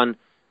 depending on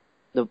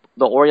the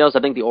Orioles. I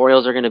think the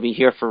Orioles are going to be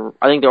here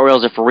I think the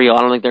Orioles are for real.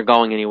 I don't think they're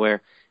going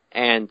anywhere.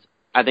 And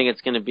I think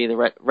it's going to be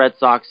the Red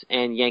Sox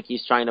and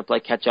Yankees trying to play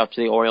catch up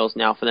to the Orioles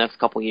now for the next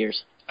couple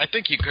years. I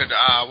think you could.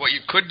 What you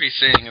could be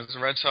seeing is the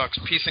Red Sox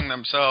piecing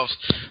themselves,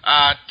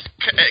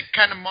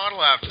 kind of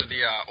model after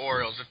the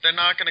Orioles. If they're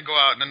not going to go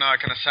out and they're not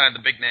going to sign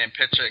the big name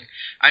pitching,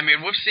 I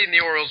mean, we've seen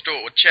the Orioles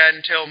do it with Chad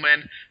and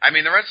Tillman. I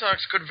mean, the Red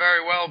Sox could very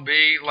well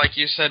be, like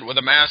you said,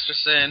 with a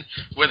Masterson,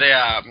 with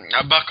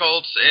a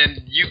Buchholz,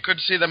 and you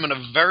could see them in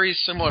a very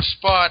similar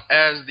spot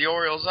as the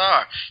Orioles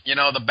are. You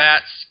know, the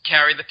bats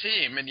carry the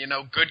team, and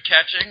good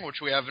catching,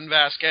 which we have in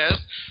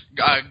Vasquez,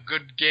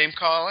 good game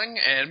calling,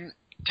 and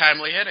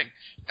timely hitting.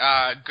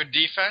 Good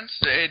defense.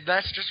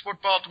 That's just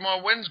what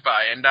Baltimore wins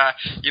by. And,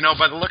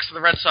 by the looks of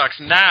the Red Sox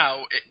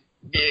now,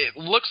 it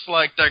looks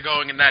like they're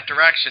going in that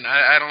direction.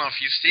 I don't know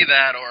if you see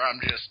that or I'm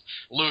just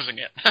losing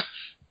it.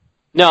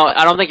 No,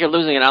 I don't think you're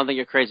losing it. I don't think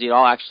you're crazy at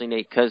all, actually,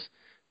 Nate, because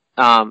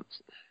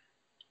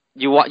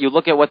you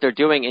look at what they're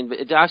doing, and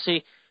it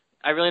actually,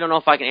 I really don't know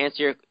if I can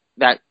answer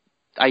that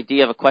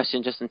idea of a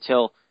question just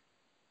until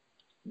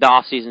the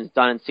offseason's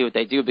done and see what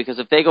they do, because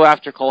if they go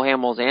after Cole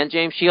Hamels and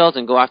James Shields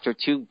and go after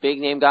two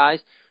big-name guys,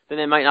 then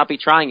they might not be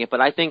trying it.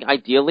 But I think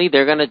ideally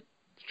they're going to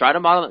try to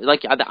model.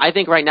 Like, I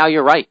think right now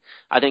you're right.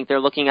 I think they're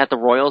looking at the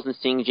Royals and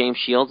seeing James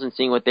Shields and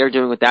seeing what they're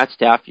doing with that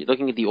staff. You're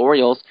looking at the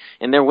Orioles,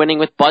 and they're winning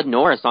with Bud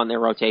Norris on their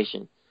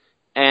rotation.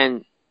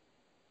 And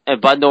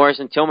Bud Norris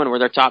and Tillman were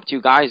their top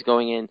two guys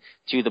going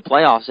into the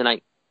playoffs,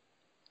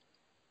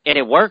 and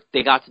it worked.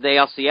 They got to the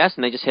ALCS,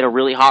 and they just hit a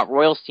really hot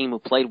Royals team who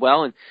played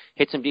well and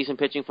hit some decent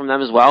pitching from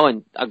them as well.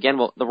 And again,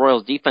 the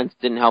Royals defense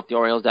didn't help the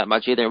Orioles that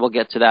much either. We'll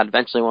get to that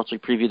eventually once we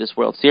preview this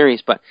World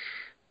Series. But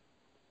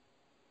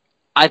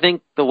I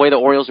think the way the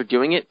Orioles are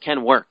doing it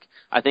can work.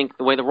 I think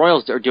the way the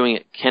Royals are doing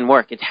it can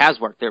work. It has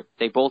worked.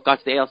 They both got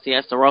to the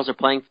ALCS. The Royals are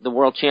playing for the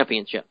World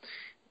Championship.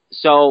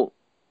 So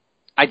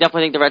I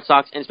definitely think the Red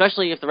Sox, and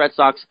especially if the Red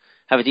Sox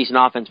have a decent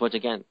offense, which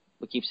again,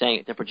 we keep saying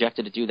it, they're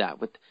projected to do that.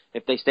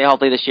 If they stay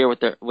healthy this year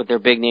with their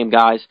big name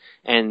guys,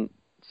 and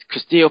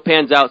Castillo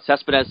pans out,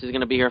 Cespedes is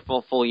going to be here for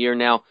a full year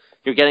now.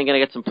 You're going to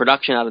get some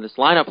production out of this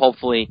lineup.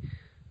 Hopefully,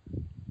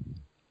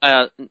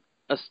 a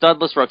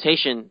studless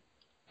rotation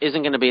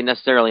isn't going to be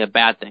necessarily a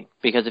bad thing,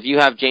 because if you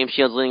have James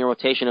Shields leading a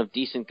rotation of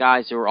decent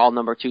guys who are all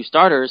number 2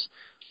 starters,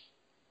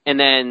 and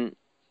then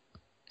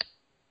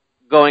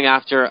going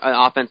after an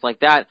offense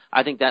like that,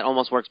 I think that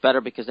almost works better,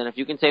 because then if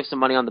you can save some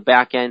money on the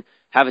back end,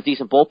 have a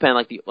decent bullpen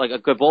like a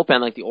good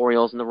bullpen like the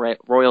Orioles and the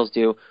Royals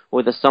do,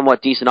 with a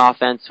somewhat decent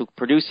offense who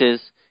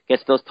produces,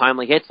 gets those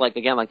timely hits like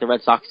the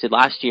Red Sox did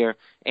last year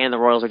and the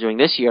Royals are doing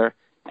this year,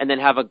 and then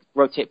have a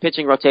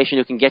pitching rotation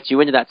who can get you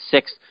into that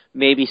 6th,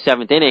 maybe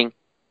 7th inning,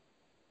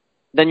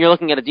 then you're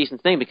looking at a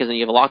decent thing, because then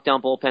you have a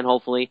lockdown bullpen,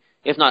 hopefully,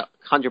 if not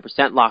 100%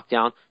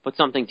 lockdown, but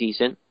something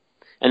decent.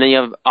 And then you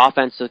have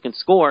offense that can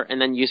score,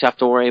 and then you just have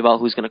to worry about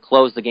who's going to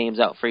close the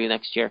games out for you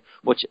next year,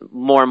 which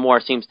more and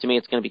more seems to me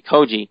it's going to be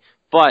Koji.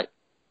 But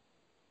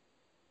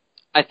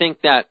I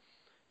think that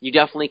you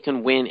definitely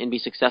can win and be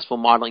successful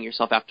modeling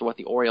yourself after what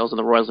the Orioles and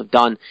the Royals have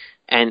done.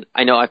 And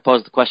I know I've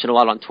posed the question a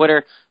lot on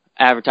Twitter,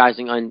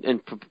 advertising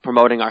and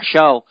promoting our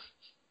show.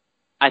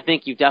 I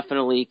think you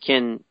definitely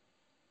can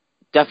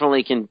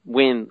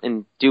win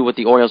and do what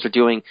the Orioles are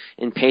doing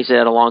and pace it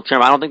at a long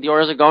term. I don't think the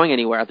Orioles are going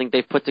anywhere. I think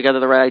they've put together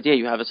the right idea.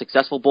 You have a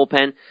successful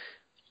bullpen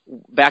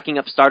backing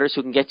up starters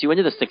who can get you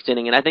into the 6th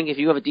inning. And I think if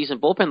you have a decent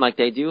bullpen like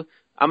they do,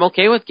 I'm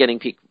okay with getting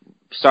peak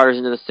starters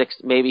into the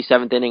 6th, maybe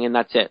 7th inning, and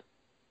that's it.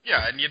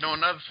 Yeah, and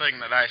another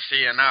thing that I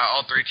see in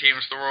all three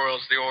teams, the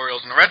Royals, the Orioles,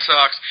 and the Red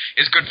Sox,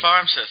 is good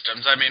farm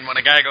systems. I mean, when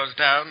a guy goes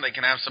down, they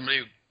can have somebody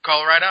who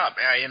call right up.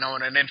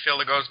 When an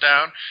infielder goes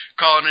down,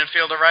 call an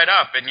infielder right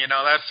up. And,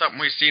 that's something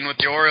we've seen with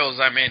the Orioles.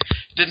 I mean,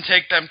 it didn't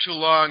take them too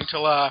long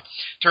to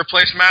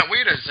replace Matt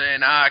Wieters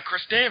and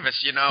Chris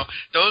Davis.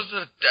 Those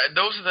are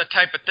the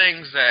type of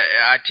things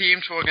that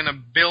teams who are going to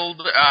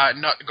build,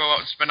 not go out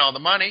and spend all the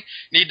money,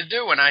 need to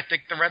do. And I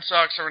think the Red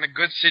Sox are in a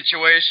good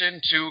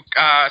situation to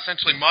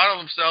essentially model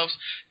themselves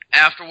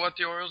after what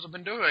the Orioles have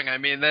been doing. I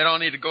mean, they don't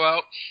need to go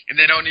out and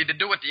they don't need to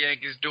do what the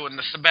Yankees do in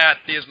the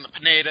Sabatias and the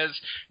Pinedas.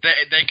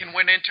 They can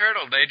win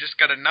internal. They just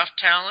got enough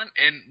talent,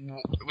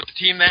 and with the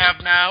team they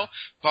have now,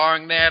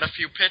 barring they had a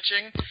few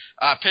pitchers,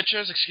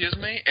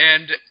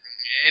 and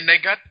they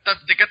got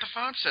the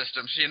farm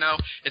systems.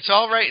 It's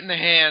all right in the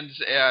hands.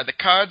 The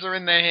cards are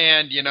in their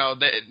hand.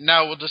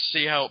 Now we'll just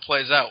see how it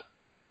plays out.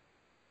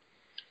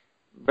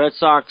 Red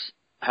Sox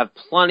have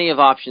plenty of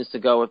options to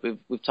go with.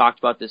 We've talked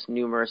about this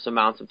numerous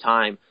amounts of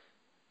time.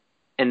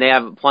 And they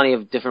have plenty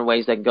of different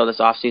ways they can go this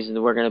offseason.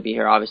 We're going to be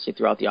here, obviously,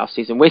 throughout the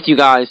offseason with you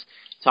guys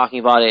talking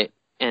about it.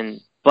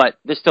 But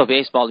there's still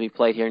baseball to be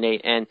played here,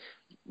 Nate. And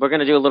we're going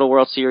to do a little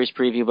World Series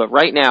preview. But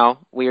right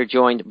now, we are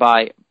joined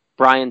by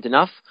Brian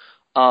Denuff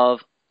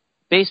of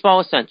Baseball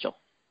Essential.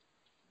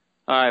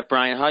 All right,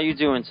 Brian, how are you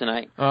doing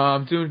tonight?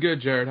 I'm doing good,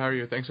 Jared. How are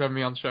you? Thanks for having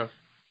me on the show.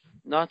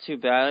 Not too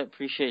bad. I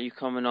appreciate you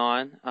coming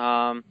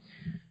on.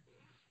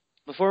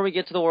 Before we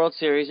get to the World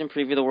Series and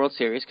preview the World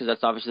Series, because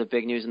that's obviously the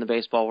big news in the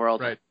baseball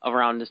world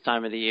around this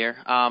time of the year,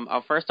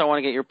 first I want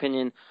to get your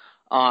opinion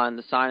on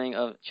the signing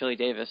of Chili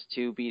Davis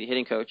to be the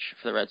hitting coach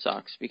for the Red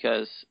Sox,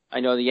 because I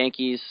know the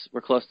Yankees were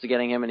close to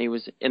getting him and he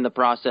was in the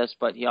process,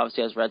 but he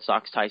obviously has Red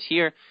Sox ties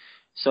here.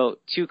 So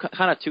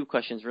two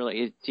questions,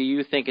 really. Do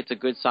you think it's a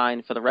good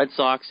sign for the Red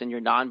Sox in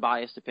your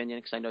non-biased opinion,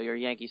 because I know you're a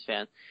Yankees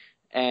fan?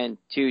 And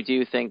two, do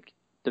you think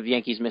the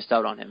Yankees missed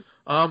out on him?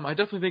 I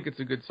definitely think it's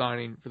a good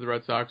signing for the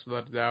Red Sox,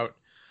 without a doubt.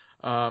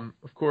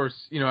 Of course,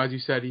 as you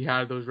said, he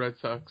had those Red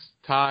Sox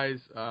ties.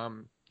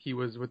 He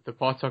was with the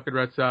Pawtucket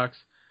Red Sox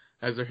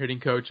as their hitting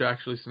coach,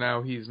 actually,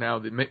 so he's now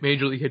the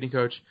Major League hitting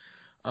coach.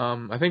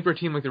 I think for a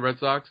team like the Red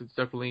Sox, it's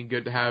definitely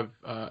good to have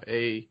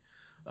a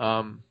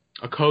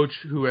coach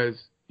who has,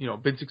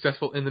 been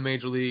successful in the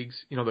major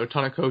leagues. There are a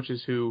ton of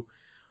coaches who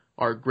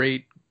are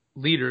great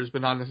leaders,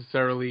 but not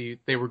necessarily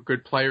they were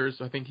good players.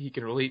 So I think he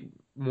can relate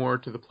more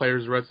to the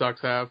players the Red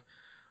Sox have.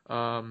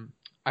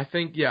 I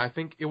think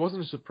it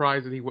wasn't a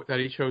surprise that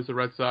he chose the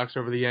Red Sox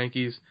over the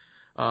Yankees.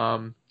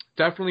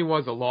 Definitely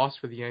was a loss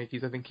for the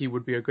Yankees. I think he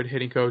would be a good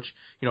hitting coach.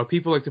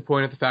 People like to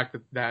point at the fact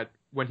that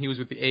when he was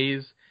with the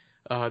A's,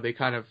 they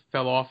kind of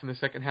fell off in the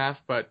second half,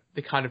 but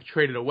they kind of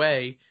traded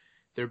away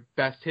their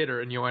best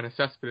hitter in Yoenis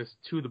Cespedes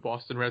to the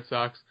Boston Red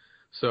Sox.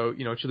 So,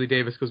 Chili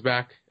Davis goes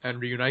back and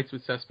reunites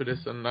with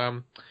Cespedes. And,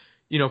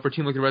 for a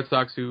team like the Red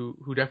Sox who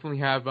definitely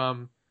have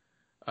a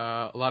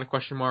lot of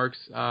question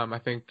marks, I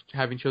think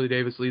having Chili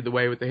Davis lead the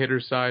way with the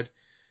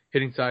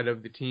hitting side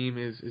of the team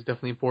is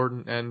definitely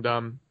important. And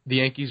the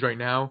Yankees right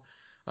now,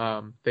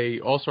 they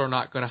also are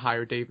not going to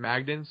hire Dave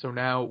Magden. So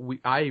now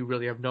I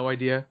really have no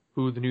idea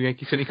who the new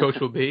Yankees hitting coach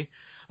will be.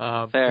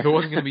 If it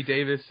wasn't going to be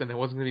Davis and it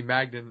wasn't going to be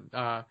Magden,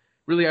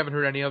 really haven't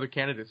heard any other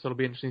candidates. So it'll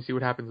be interesting to see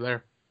what happens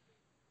there.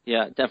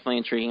 Yeah, definitely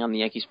intriguing on the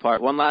Yankees' part.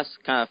 One last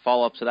kind of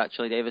follow-up to that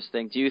Chili Davis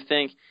thing. Do you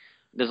think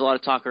there's a lot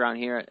of talk around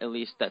here, at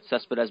least, that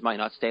Cespedes might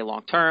not stay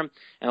long-term,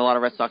 and a lot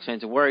of Red Sox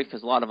fans are worried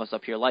because a lot of us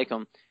up here like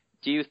him.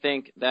 Do you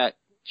think that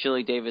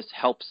Chili Davis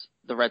helps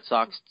the Red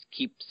Sox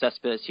keep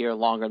Cespedes here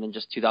longer than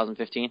just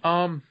 2015?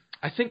 I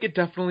think it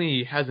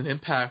definitely has an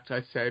impact,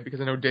 I'd say, because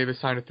I know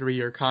Davis signed a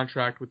 3-year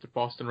contract with the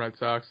Boston Red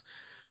Sox.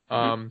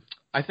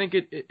 I think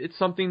it's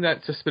something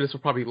that Cespedes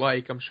will probably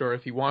like. I'm sure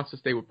if he wants to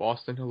stay with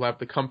Boston, he'll have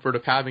the comfort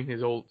of having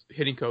his old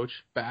hitting coach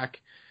back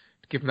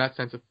to give him that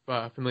sense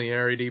of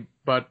familiarity.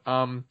 But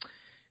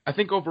I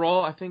think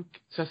overall,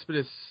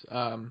 Cespedes,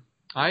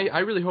 I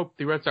really hope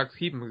the Red Sox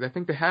keep him, because I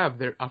think they have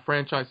a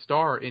franchise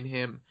star in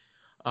him.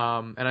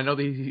 And I know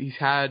that he's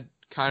had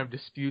kind of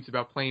disputes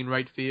about playing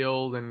right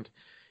field and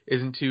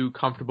isn't too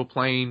comfortable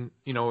playing,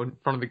 in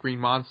front of the Green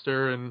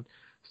Monster and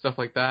stuff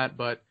like that.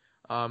 But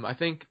I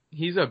think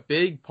he's a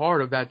big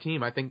part of that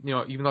team. I think,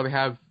 even though they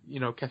have,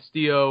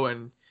 Castillo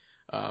and,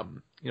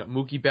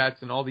 Mookie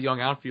Betts and all the young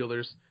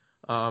outfielders,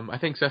 I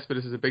think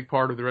Cespedes is a big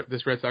part of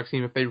this Red Sox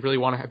team if they really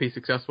want to be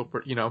successful,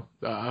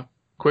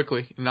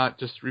 quickly and not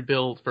just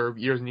rebuild for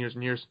years and years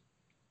and years.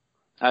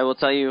 I will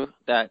tell you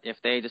that if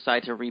they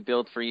decide to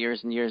rebuild for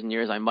years and years and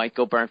years, I might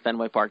go burn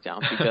Fenway Park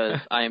down, because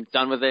I am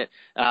done with it.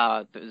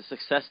 The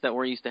success that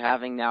we're used to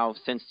having now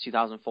since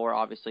 2004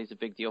 obviously is a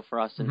big deal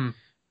for us, and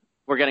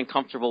we're getting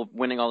comfortable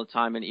winning all the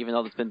time. And even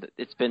though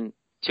it's been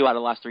 2 out of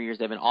the last 3 years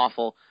they've been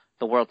awful,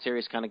 the World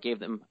Series kind of gave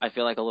them, I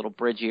feel like, a little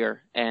bridge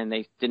year, and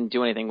they didn't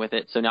do anything with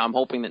it. So now I'm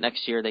hoping that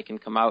next year they can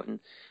come out and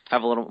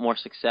have a little more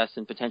success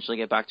and potentially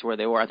get back to where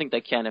they were. I think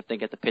they can if they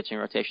get the pitching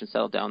rotation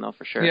settled down, though,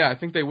 for sure. Yeah, I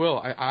think they will.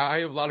 I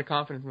have a lot of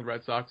confidence in the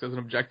Red Sox as an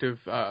objective,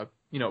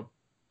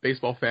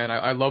 baseball fan.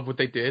 I love what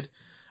they did.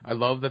 I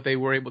love that they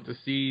were able to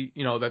see,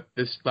 that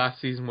this last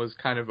season was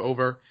kind of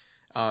over.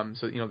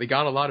 So, they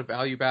got a lot of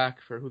value back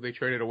for who they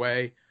traded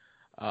away.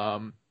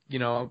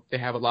 They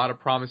have a lot of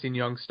promising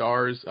young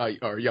stars,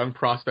 or young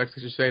prospects,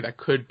 I should say, that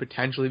could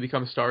potentially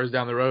become stars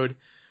down the road.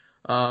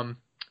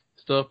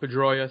 Still have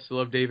Pedroia, still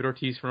have David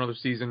Ortiz for another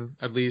season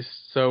at least.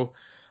 So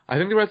I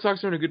think the Red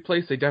Sox are in a good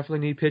place. They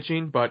definitely need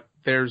pitching, but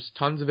there's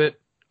tons of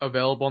it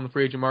available on the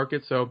free agent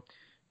market. So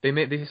they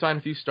sign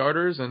a few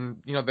starters,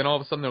 and then all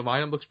of a sudden their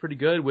lineup looks pretty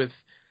good with,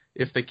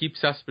 if they keep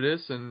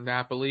Cespedes and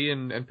Napoli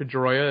and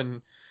Pedroia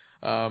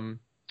and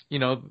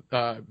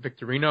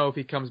Victorino if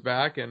he comes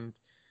back, and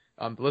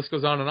the list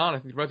goes on and on. I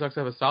think the Red Sox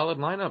have a solid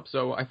lineup.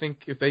 So I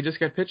think if they just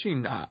get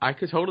pitching, I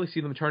could totally see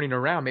them turning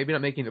around. Maybe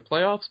not making the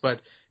playoffs,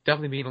 but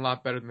definitely being a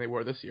lot better than they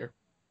were this year.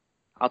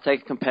 I'll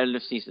take a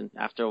competitive season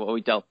after what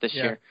we dealt this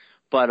year.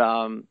 But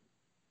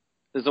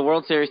there's a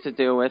World Series to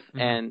deal with,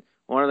 and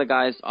one of the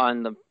guys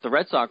on the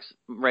Red Sox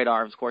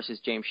radar, of course, is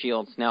James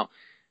Shields. Now,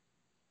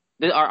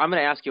 I'm going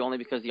to ask you only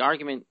because the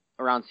argument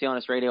around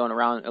CLNS Radio and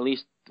around, at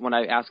least when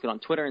I ask it on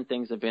Twitter and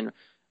things, have been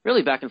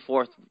really back and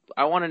forth.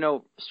 I want to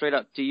know straight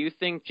up, do you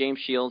think James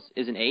Shields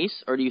is an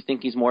ace, or do you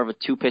think he's more of a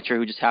two-pitcher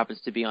who just happens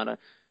to be on a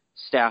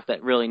staff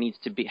that really needs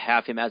to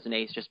have him as an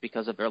ace just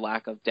because of their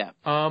lack of depth?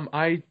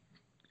 I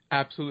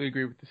absolutely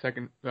agree with the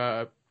second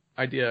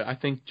idea. I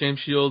think James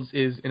Shields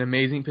is an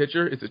amazing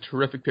pitcher. Is a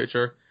terrific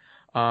pitcher.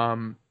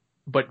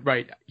 But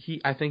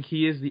I think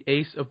he is the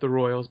ace of the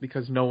Royals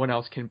because no one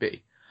else can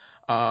be.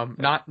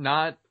 Not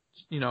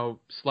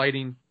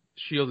slighting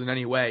Shields in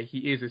any way.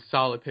 He is a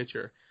solid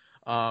pitcher.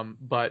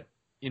 But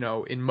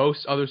in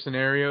most other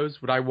scenarios,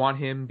 would I want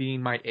him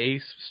being my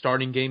ace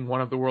starting game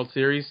one of the World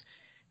Series?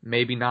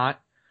 Maybe not.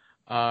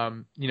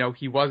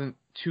 He wasn't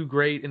too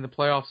great in the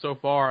playoffs so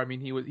far. I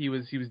mean, he was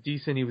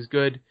decent. He was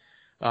good.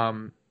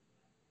 In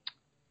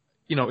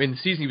the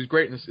season he was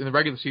great in the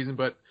regular season,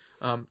 but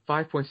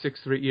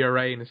 5.63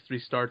 ERA in his 3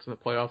 starts in the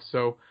playoffs.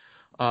 So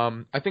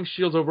I think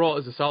Shields overall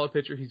is a solid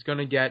pitcher. He's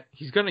gonna get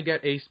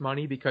ace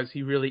money because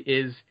he really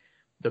is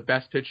the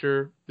best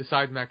pitcher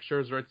besides Max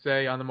Scherzer, I'd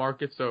say, on the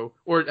market.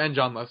 And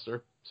John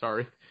Lester.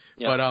 Sorry,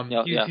 he's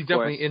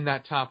definitely in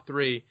that top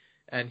 3,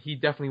 and he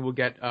definitely will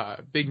get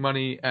big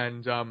money.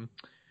 And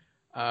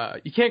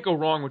you can't go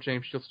wrong with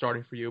James Shields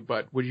starting for you.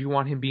 But would you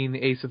want him being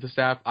the ace of the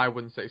staff? I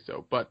wouldn't say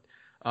so. But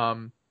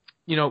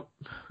we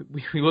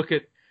look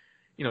at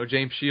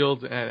James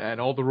Shields and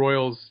all the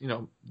Royals,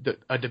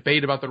 a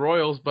debate about the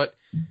Royals, but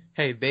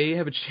hey, they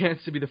have a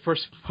chance to be the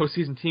first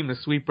postseason team to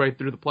sweep right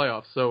through the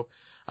playoffs. So,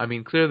 I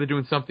mean, clearly they're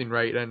doing something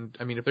right. And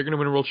I mean, if they're going to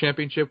win a World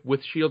Championship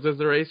with Shields as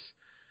their ace,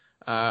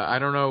 I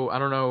don't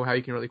know how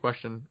you can really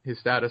question his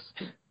status.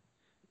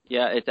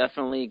 Yeah, it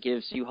definitely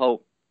gives you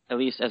hope, at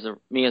least as a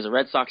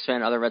Red Sox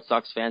fan, other Red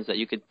Sox fans, that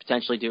you could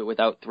potentially do it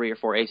without 3 or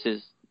 4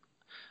 aces,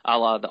 a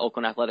la the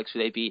Oakland Athletics, who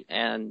they beat,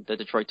 and the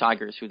Detroit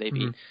Tigers, who they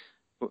beat.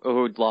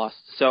 Who'd lost.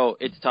 So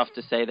it's tough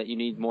to say that you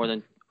need more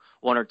than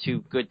 1 or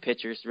 2 good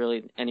pitchers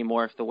really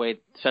anymore, if the way,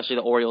 especially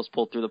the Orioles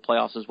pulled through the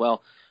playoffs as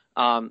well.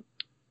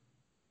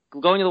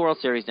 Going to the World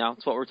Series now,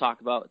 that's what we're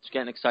talking about. It's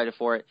getting excited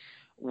for it.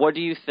 What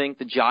do you think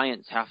the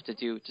Giants have to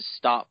do to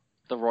stop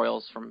the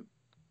Royals from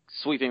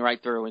sweeping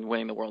right through and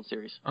winning the World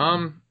Series?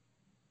 I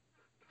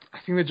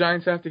think the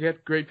Giants have to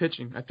get great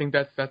pitching. I think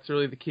that's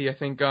really the key. I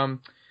think they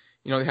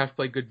have to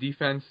play good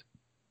defense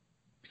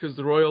because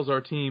the Royals are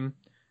a team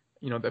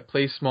that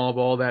plays small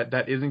ball,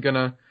 that isn't going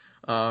to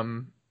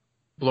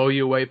blow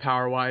you away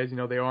power-wise.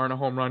 They aren't a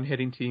home run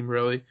hitting team,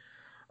 really.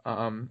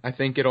 I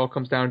think it all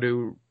comes down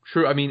to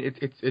true. I mean,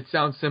 it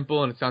sounds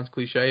simple and it sounds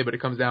cliche, but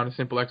it comes down to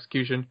simple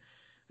execution.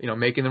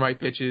 Making the right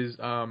pitches.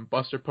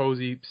 Buster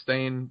Posey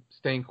staying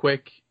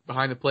quick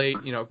behind the plate.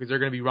 Because they're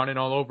going to be running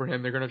all over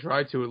him. They're going to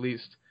try to at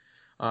least.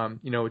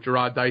 With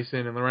Gerard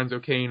Dyson and Lorenzo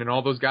Cain and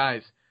all those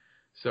guys.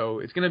 So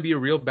it's going to be a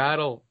real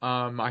battle.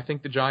 I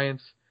think the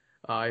Giants,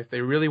 if they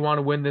really want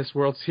to win this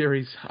World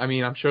Series, I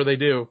mean, I'm sure they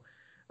do.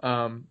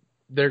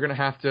 They're going to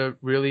have to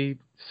really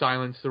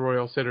silence the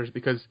Royals hitters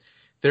because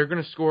they're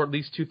going to score at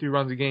least 2-3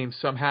 runs a game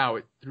somehow.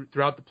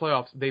 Throughout the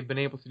playoffs, they've been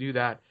able to do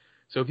that.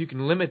 So if you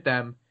can limit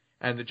them,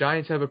 and the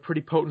Giants have a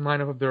pretty potent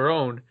lineup of their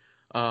own,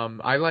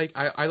 I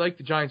like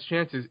the Giants'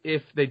 chances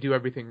if they do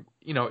everything.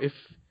 If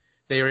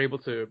they are able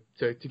to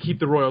keep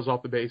the Royals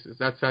off the bases.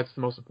 That's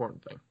the most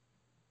important thing.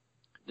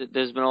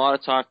 There's been a lot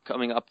of talk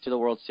coming up to the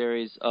World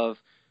Series of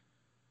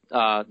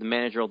the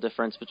managerial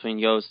difference between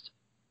Yost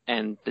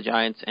and the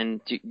Giants.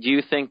 And do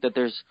you think that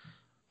there's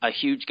a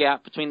huge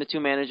gap between the 2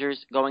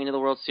 managers going into the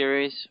World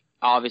Series?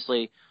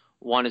 Obviously,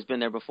 one has been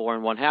there before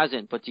and one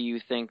hasn't. But do you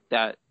think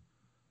that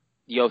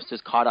Yost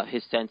has caught up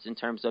his sense in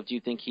terms of, do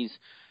you think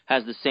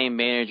has the same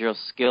managerial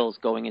skills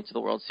going into the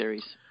World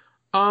Series?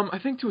 I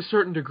think to a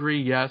certain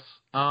degree, yes.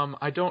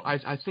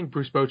 I think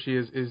Bruce Bochy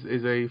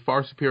is a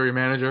far superior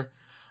manager.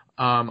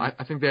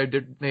 I think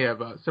they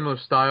have similar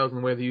styles in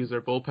the way they use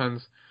their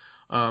bullpens.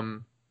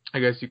 I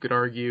guess you could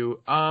argue.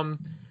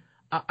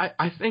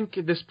 I think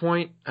at this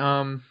point,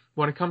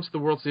 when it comes to the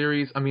World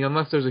Series, I mean,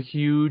 unless there's a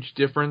huge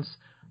difference,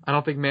 I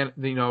don't think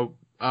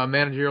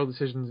managerial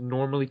decisions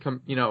normally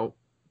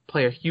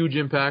play a huge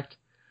impact.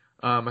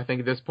 I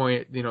think at this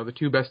point, the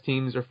 2 best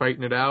teams are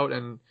fighting it out,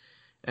 and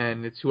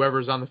it's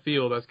whoever's on the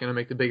field that's going to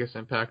make the biggest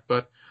impact.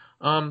 But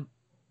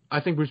I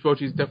think Bruce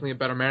Bochy is definitely a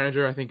better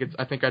manager. I think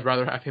I'd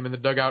rather have him in the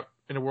dugout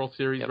in a World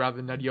Series rather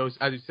than Ned Yost.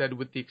 As you said,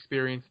 with the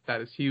experience, that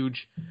is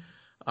huge.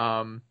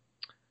 I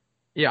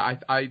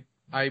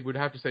would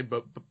have to say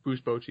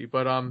Bruce Bochy,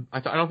 but I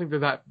don't think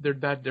they're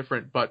that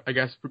different. But I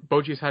guess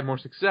Bochy's had more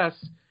success,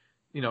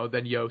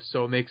 than Yost,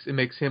 so it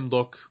makes him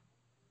look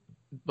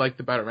like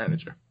the better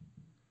manager.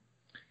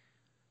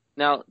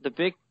 Now, the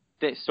big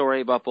story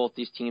about both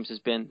these teams has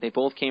been they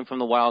both came from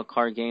the wild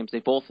card games.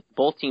 They both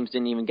teams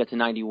didn't even get to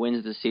 90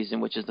 wins this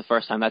season, which is the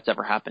first time that's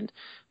ever happened,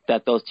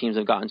 that those teams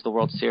have gotten to the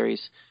World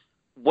Series.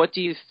 What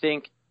do you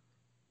think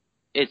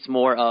it's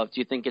more of? Do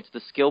you think it's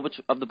the skill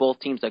of the both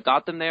teams that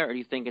got them there, or do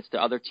you think it's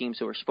the other teams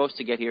who were supposed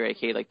to get here,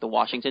 aka like the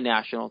Washington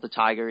Nationals, the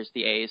Tigers,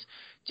 the A's?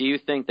 Do you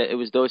think that it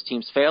was those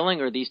teams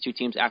failing, or these two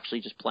teams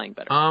actually just playing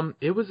better?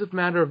 It was a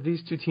matter of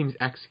these two teams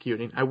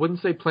executing. I wouldn't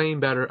say playing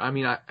better. I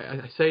mean, I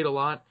say it a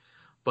lot.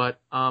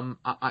 But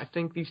I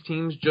think these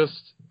teams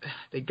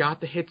they got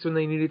the hits when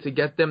they needed to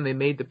get them. They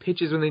made the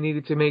pitches when they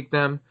needed to make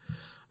them.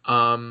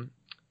 I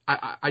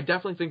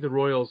definitely think the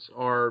Royals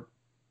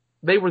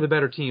they were the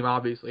better team,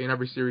 obviously, in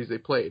every series they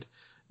played.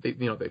 They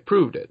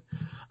proved it.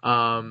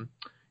 I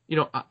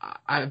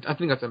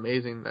think that's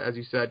amazing, as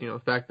you said,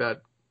 the fact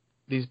that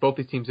both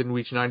these teams didn't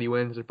reach 90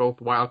 wins. They're both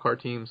wild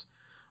card teams.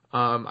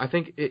 I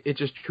think it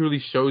just truly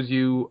shows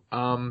you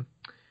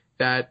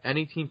that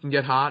any team can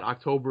get hot.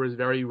 October is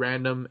very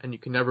random, and you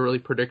can never really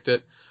predict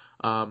it.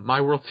 My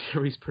World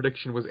Series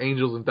prediction was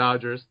Angels and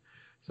Dodgers,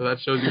 so that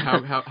shows you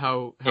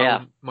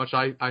how much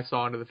I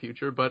saw into the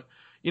future. But,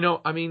 I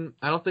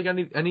don't think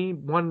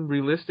anyone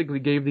realistically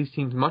gave these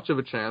teams much of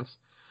a chance.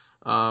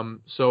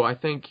 So I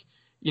think,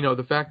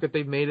 the fact that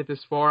they've made it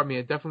this far,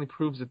 it definitely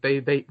proves that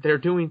they're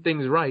doing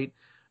things right.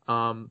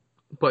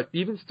 But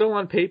even still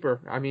on paper,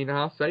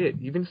 I'll say it,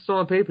 even still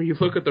on paper, you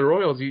look at the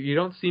Royals, you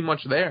don't see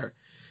much there.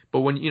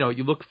 But when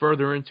you look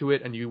further into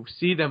it and you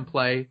see them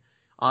play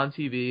on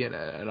TV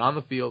and on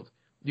the field,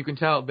 you can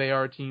tell they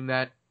are a team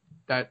that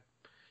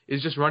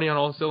is just running on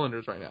all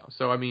cylinders right now.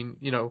 So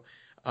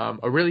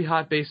a really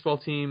hot baseball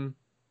team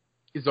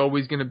is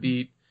always going to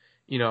beat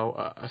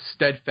a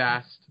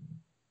steadfast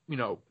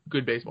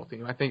good baseball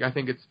team. I think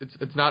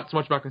it's not so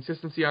much about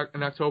consistency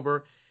in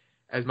October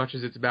as much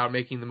as it's about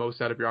making the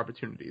most out of your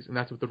opportunities, and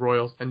that's what the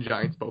Royals and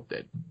Giants both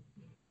did.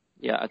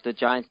 Yeah, the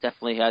Giants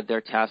definitely had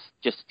their task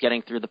just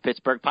getting through the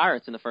Pittsburgh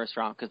Pirates in the first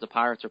round because the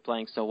Pirates are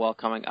playing so well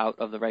coming out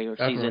of the regular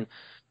season.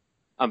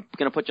 I'm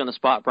going to put you on the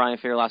spot, Brian,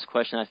 for your last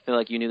question. I feel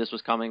like you knew this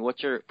was coming.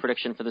 What's your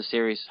prediction for the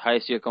series? How do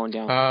you see it going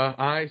down?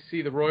 I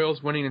see the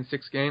Royals winning in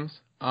 6 games.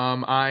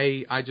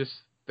 I just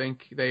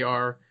think they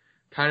are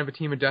kind of a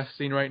team of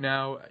destiny right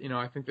now.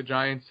 I think the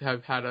Giants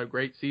have had a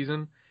great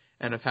season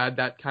and have had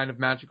that kind of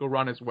magical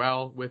run as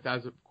well with,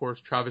 as of course,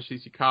 Travis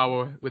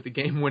Ishikawa with the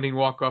game-winning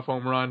walk-off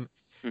home run.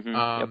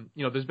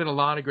 Mm-hmm. There's been a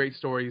lot of great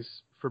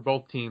stories for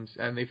both teams,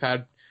 and they've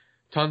had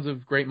tons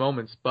of great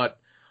moments. But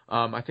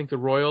I think the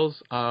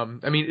Royals,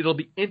 it'll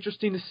be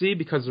interesting to see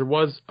because there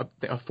was a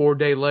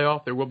 4-day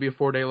layoff. There will be a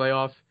 4-day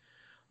layoff,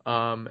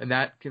 and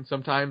that can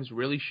sometimes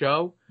really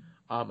show.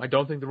 I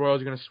don't think the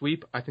Royals are going to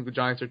sweep. I think the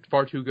Giants are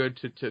far too good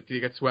to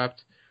get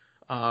swept.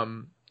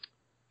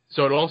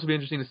 So it'll also be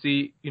interesting to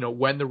see,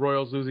 when the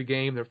Royals lose a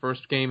game, their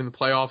first game in the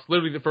playoffs,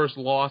 literally the first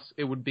loss,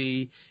 it would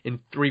be in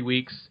 3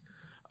 weeks.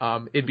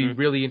 It'd be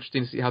really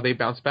interesting to see how they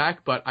bounce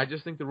back, but I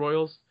just think the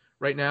Royals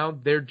right now,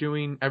 they're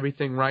doing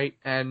everything right,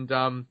 and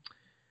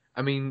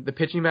the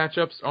pitching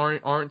matchups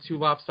aren't too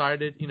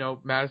lopsided.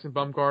 Madison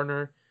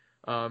Bumgarner,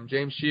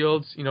 James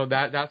Shields,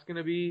 that's going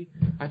to be,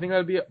 I think that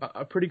would be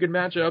a pretty good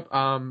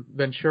matchup.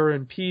 Ventura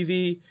and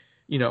Peavy,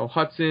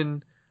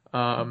 Hudson,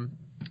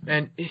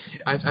 and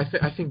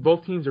I think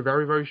both teams are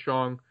very, very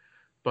strong,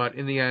 but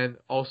in the end,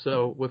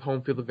 also with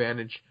home field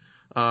advantage,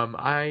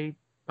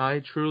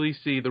 I truly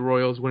see the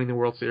Royals winning the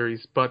World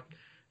Series, but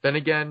then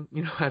again,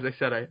 as I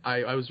said,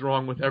 I was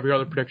wrong with every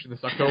other prediction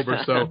this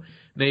October, so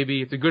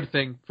maybe it's a good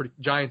thing for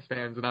Giants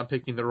fans that I'm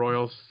picking the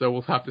Royals, so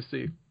we'll have to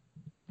see.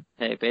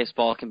 Hey,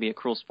 baseball can be a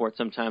cruel sport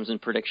sometimes in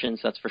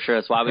predictions, that's for sure.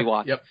 That's why we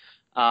watch. Yep.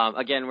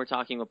 Again, we're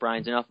talking with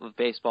Brian Denuff of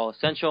Baseball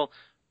Essential.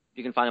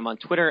 You can find him on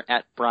Twitter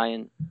at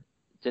Brian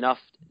Denuff,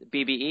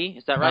 BBE,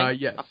 is that right?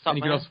 Yes, and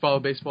you can also follow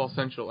Baseball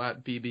Essential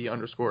at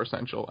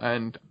BB_Essential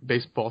and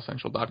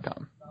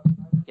BaseballEssential.com.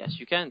 Yes,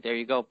 you can. There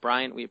you go.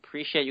 Brian, we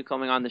appreciate you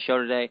coming on the show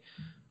today,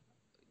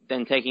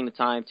 then taking the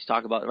time to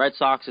talk about the Red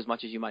Sox as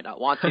much as you might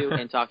not want to,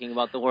 and talking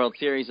about the World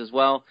Series as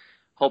well.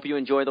 Hope you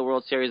enjoy the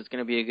World Series. It's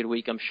going to be a good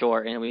week, I'm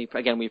sure. And we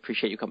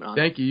appreciate you coming on.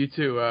 Thank you. You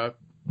too.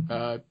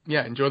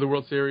 Enjoy the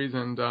World Series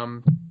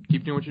and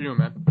keep doing what you're doing,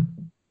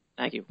 man.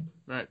 Thank you.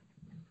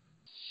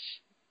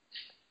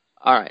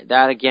 All right.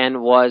 That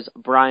again was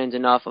Brian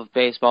Denuff of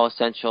Baseball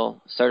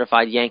Essential,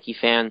 certified Yankee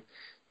fan.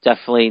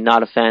 Definitely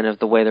not a fan of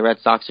the way the Red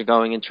Sox are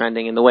going and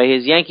trending and the way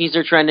his Yankees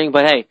are trending.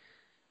 But hey,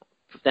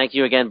 thank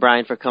you again,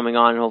 Brian, for coming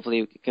on. Hopefully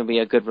it can be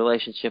a good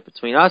relationship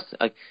between us.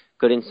 A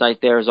good insight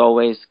there as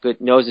always.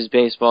 Good knows his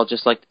baseball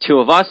just like the two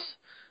of us.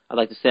 I'd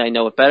like to say I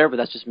know it better, but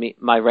that's just me,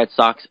 my Red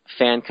Sox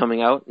fan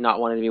coming out, not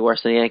wanting to be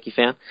worse than a Yankee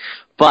fan.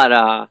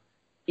 But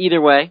either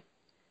way,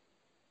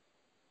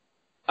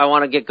 I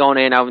want to get going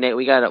in now, Nate.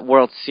 We got a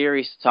World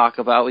Series to talk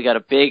about. We got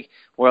a big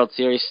World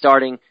Series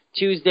starting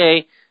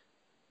Tuesday.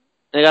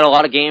 They got a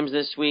lot of games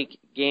this week.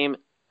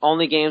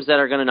 Only games that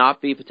are going to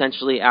not be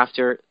potentially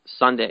after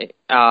Sunday.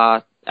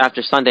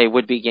 After Sunday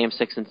would be Game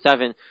 6 and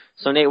 7.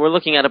 So, Nate, we're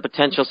looking at a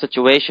potential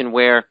situation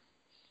where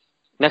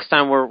next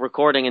time we're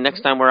recording and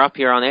next time we're up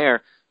here on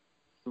air,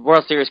 the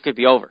World Series could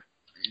be over.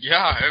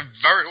 Yeah, it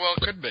very well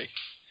could be.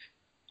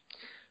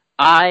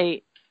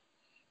 I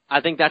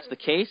think that's the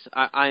case.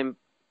 I'm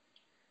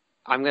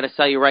going to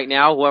tell you right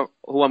now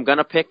who I'm going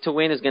to pick to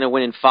win is going to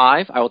win in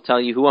 5. I will tell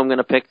you who I'm going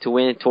to pick to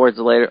win towards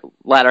the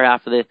latter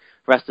half of the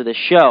rest of the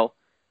show.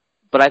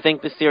 But I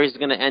think the series is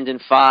going to end in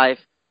 5,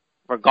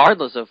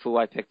 regardless of who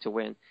I pick to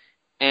win.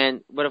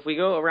 But if we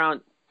go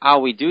around how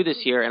we do this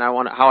here, and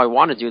how I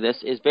want to do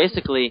this is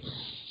basically,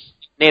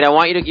 Nate, I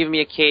want you to give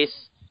me a case.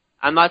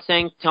 I'm not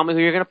saying tell me who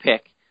you're going to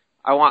pick.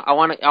 I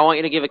want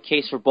you to give a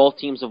case for both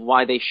teams of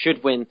why they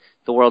should win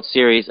the World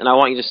Series, and I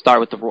want you to start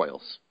with the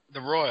Royals. The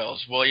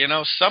Royals. Well,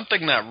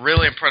 something that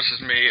really impresses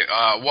me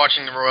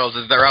watching the Royals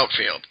is their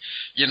outfield.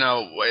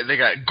 They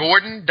got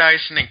Gordon,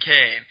 Dyson, and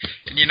Kane.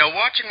 And,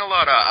 watching a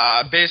lot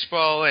of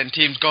baseball and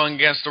teams going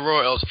against the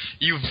Royals,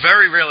 you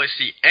very rarely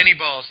see any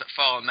balls that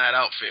fall in that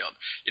outfield.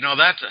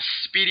 That's a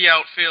speedy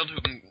outfield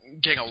who can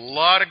gain a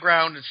lot of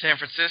ground in San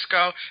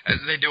Francisco, as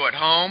they do at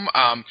home.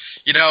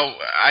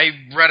 I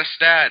read a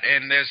stat,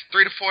 and there's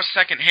 3 to 4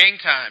 second hang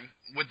time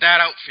with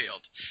that outfield.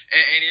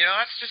 And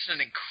that's just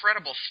an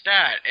incredible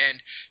stat.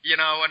 And,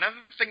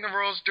 another thing the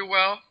Royals do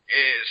well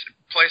is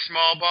play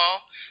small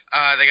ball.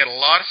 They got a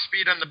lot of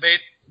speed on the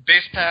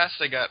base pass.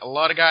 They got a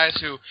lot of guys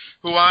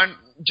who aren't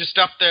just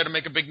up there to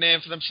make a big name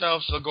for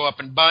themselves. They'll go up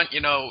and bunt.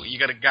 You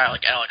got a guy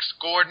like Alex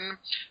Gordon,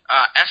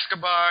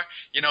 Escobar.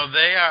 They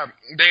got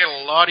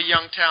a lot of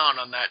young talent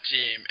on that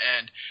team.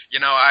 And,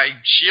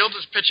 Shields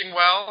is pitching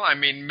well. I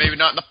mean, maybe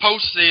not in the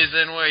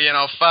postseason where,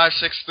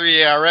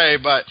 5.63 ERA,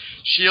 but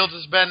Shields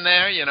has been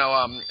there.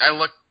 I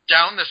look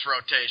down this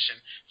rotation.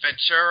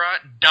 Ventura,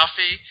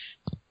 Duffy,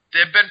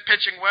 they've been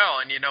pitching well.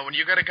 And, when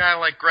you got a guy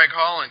like Greg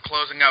Holland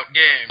closing out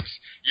games,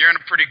 you're in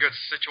a pretty good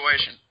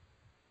situation.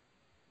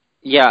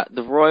 Yeah,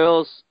 the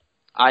Royals,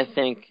 I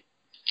think,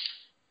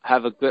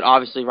 have a good,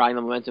 obviously, riding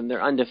the momentum.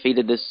 They're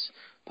undefeated this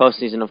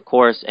postseason, of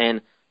course,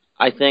 and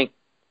I think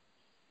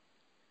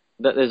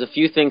that there's a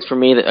few things for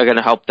me that are going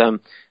to help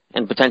them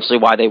and potentially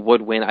why they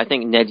would win. I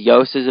think Ned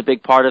Yost is a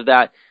big part of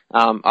that.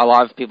 A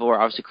lot of people were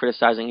obviously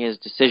criticizing his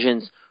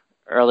decisions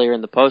earlier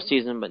in the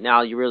postseason, but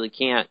now you really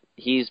can't.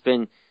 He's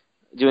been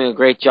doing a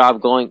great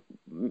job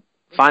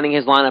finding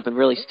his lineup and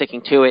really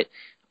sticking to it.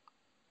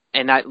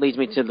 And that leads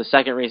me to the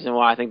second reason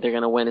why I think they're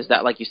going to win is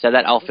that, like you said,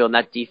 that outfield and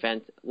that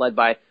defense led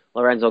by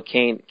Lorenzo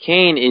Cain.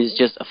 Cain is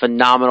just a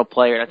phenomenal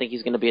player, and I think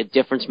he's going to be a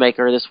difference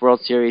maker in this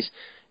World Series.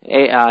 He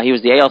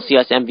was the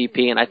ALCS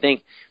MVP, and I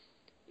think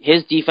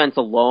his defense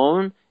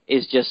alone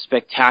is just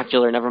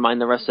spectacular, never mind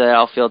the rest of the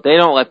outfield. They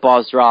don't let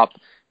balls drop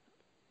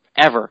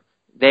ever.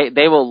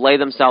 They will lay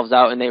themselves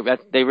out, and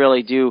they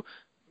really do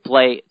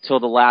play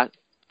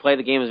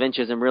the game of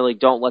inches and really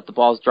don't let the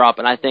balls drop.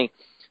 And I think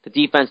the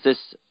defense this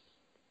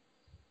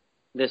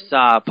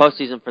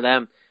postseason for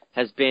them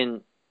has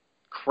been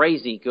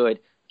crazy good.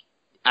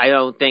 I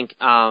don't think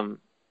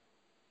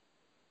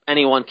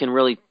anyone can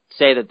really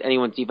say that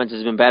anyone's defense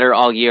has been better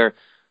all year.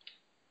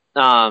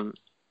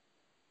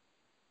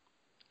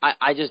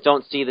 I just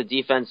don't see the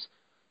defense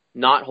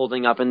not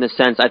holding up in this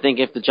sense. I think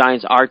if the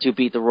Giants are to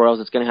beat the Royals,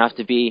 it's going to have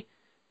to be,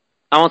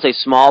 I won't say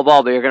small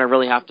ball, but you're going to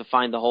really have to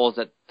find the holes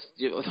that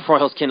the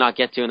Royals cannot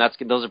get to, and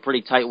those are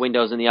pretty tight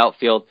windows in the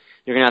outfield.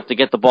 You're going to have to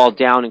get the ball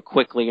down and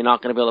quickly. You're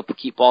not going to be able to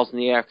keep balls in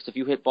the air, because if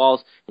you hit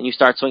balls and you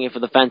start swinging for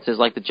the fences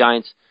like the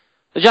Giants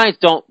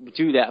don't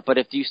do that, but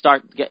if you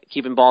start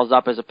keeping balls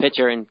up as a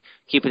pitcher and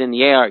keep it in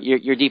the air,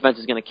 your defense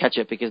is going to catch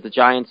it, because the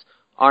Giants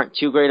aren't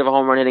too great of a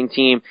home run hitting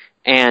team,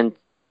 and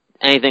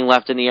anything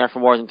left in the air for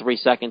more than 3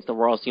 seconds, the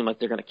Royals seem like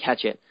they're going to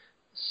catch it.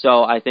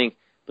 So I think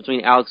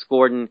between Alex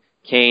Gordon,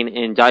 Cain,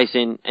 and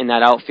Dyson in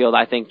that outfield,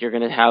 I think you're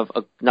going to have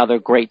another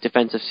great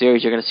defensive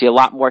series. You're going to see a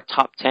lot more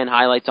top 10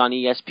 highlights on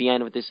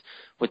ESPN with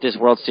this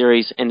World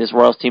Series and this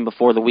Royals team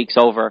before the week's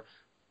over.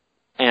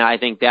 And I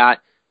think that,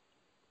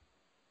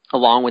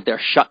 along with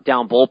their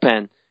shutdown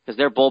bullpen, because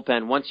their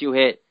bullpen, once you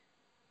hit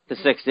the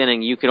 6th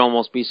inning, you could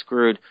almost be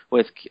screwed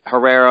with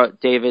Herrera,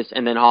 Davis,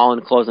 and then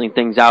Holland closing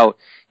things out.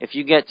 If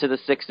you get to the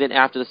 6th inning,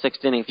 after the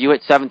 6th inning, if you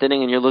hit 7th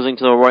inning and you're losing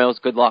to the Royals,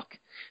 good luck.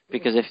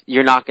 Because if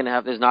you're not going to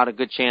have, there's not a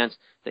good chance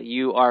that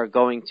you are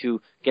going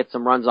to get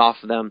some runs off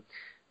of them.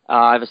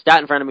 I have a stat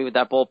in front of me with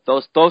that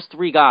those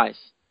 3 guys,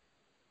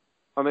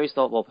 or maybe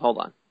still, well, hold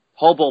on.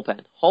 Whole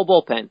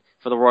bullpen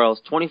for the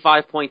Royals,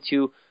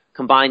 25.2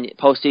 combined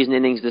postseason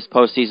innings this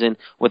postseason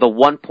with a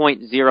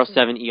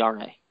 1.07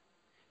 ERA.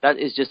 That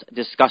is just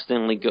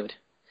disgustingly good.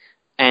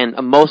 And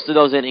most of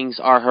those innings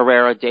are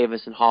Herrera,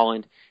 Davis, and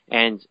Holland.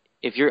 And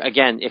if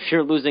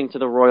you're losing to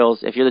the Royals,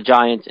 if you're the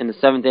Giants in the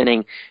 7th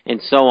inning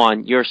and so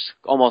on, you're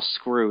almost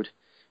screwed.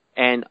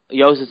 And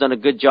Yost has done a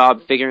good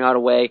job figuring out a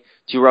way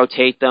to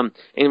rotate them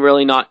and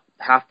really not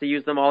have to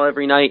use them all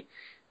every night.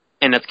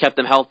 and that's kept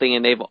them healthy.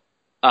 And they've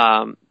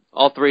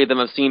all three of them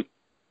have seen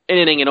an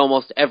inning in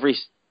almost every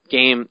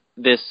game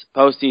this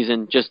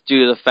postseason, just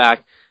due to the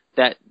fact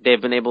that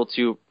they've been able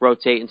to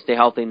rotate and stay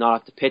healthy, not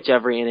have to pitch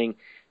every inning.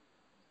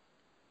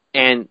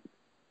 And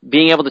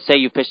being able to say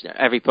you pitched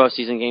every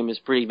postseason game is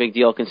a pretty big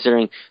deal,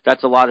 considering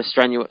that's a lot of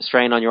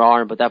strain on your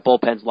arm, but that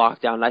bullpen's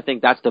locked down. And I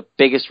think that's the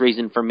biggest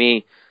reason for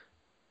me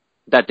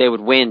that they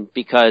would win,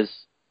 because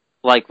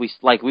like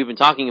we've been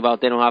talking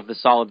about, they don't have the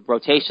solid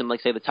rotation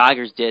like, say, the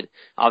Tigers did.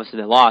 Obviously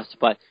they lost,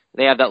 but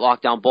they have that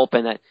lockdown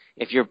bullpen that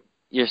if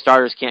your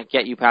starters can't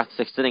get you past the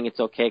sixth inning, it's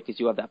okay because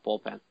you have that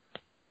bullpen.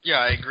 Yeah,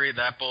 I agree.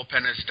 That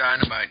bullpen is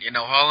dynamite.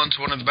 Holland's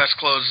one of the best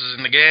closers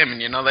in the game, and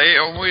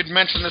we had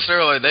mentioned this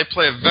earlier. They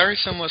play a very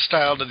similar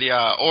style to the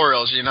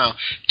Orioles.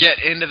 Get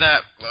into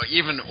that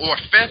or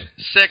fifth,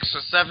 sixth, or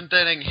seventh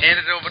inning, hand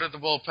it over to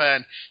the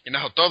bullpen.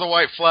 Throw the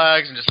white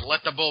flags and just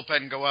let the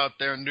bullpen go out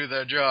there and do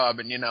their job.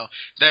 And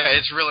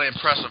it's really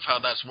impressive how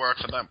that's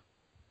worked for them.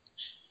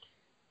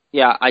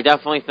 Yeah, I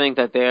definitely think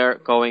that they're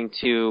going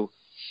to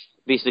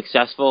be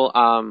successful.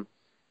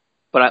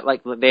 But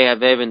they've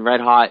been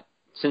red hot.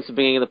 Since the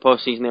beginning of the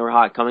postseason, they were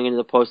hot coming into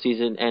the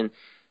postseason, and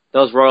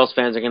those Royals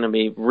fans are going to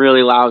be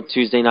really loud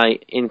Tuesday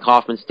night in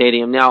Kauffman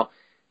Stadium. Now,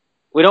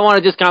 we don't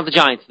want to discount the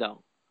Giants,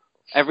 though.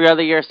 Every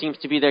other year seems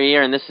to be their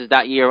year, and this is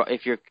that year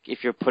if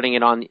you're putting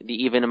it on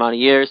the even amount of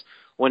years,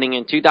 winning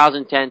in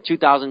 2010,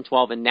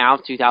 2012, and now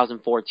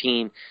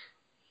 2014.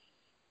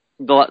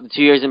 The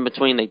 2 years in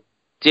between, they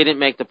didn't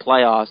make the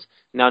playoffs.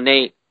 Now,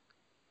 Nate,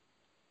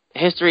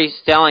 history is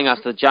telling us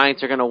the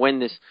Giants are going to win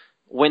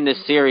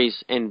this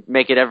series and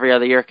make it every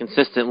other year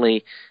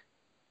consistently.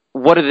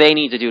 What do they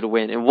need to do to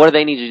win? And what do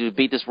they need to do to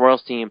beat this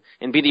Royals team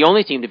and be the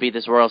only team to beat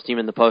this Royals team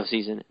in the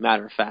postseason,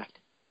 matter of fact?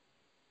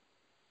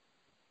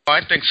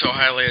 I think so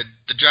highly of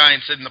the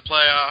Giants in the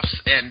playoffs,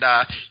 and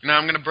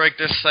I'm going to break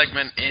this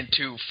segment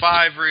into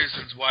 5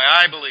 reasons why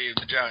I believe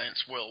the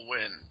Giants will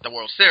win the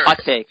World Series. Hot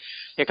take.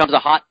 Here comes a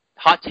hot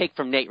take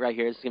from Nate right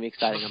here. This is going to be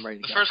exciting. I'm ready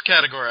to go. The first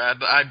category,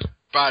 I'd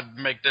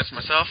make this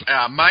myself.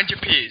 Mind your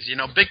P's.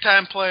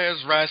 Big-time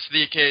players rise to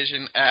the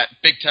occasion at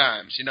big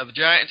times. The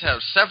Giants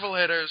have several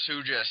hitters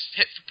who just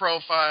hit for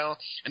profile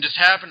and just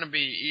happen to be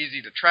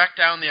easy to track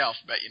down the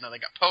alphabet. They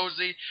got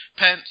Posey,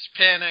 Pence,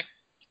 Panik,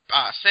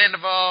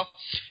 Sandoval.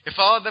 If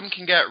all of them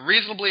can get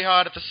reasonably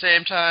hot at the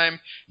same time,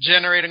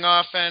 generating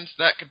offense,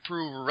 that could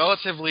prove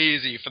relatively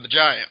easy for the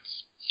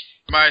Giants.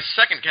 My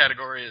second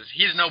category is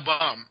he's no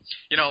bum.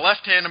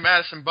 Left-hander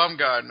Madison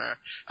Bumgarner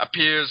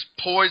appears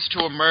poised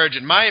to emerge,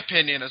 in my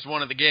opinion, as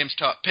one of the game's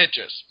top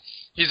pitchers.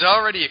 He's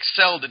already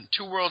excelled in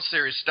 2 World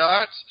Series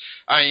starts.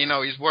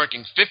 He's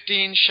working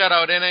 15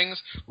 shutout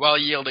innings while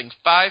yielding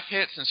 5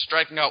 hits and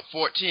striking out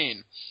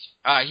 14.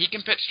 He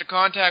can pitch to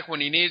contact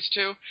when he needs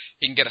to.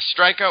 He can get a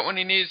strikeout when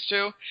he needs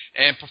to.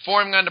 And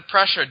performing under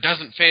pressure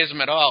doesn't faze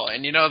him at all.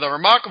 And, the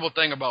remarkable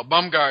thing about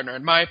Bumgarner,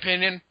 in my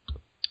opinion,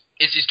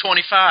 is he's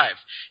 25.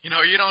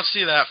 You don't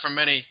see that from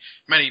many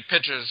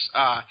pitchers.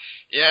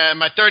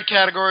 My third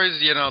category is,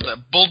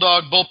 the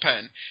Bulldog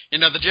bullpen.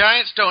 The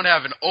Giants don't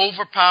have an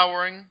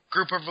overpowering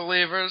group of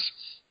relievers,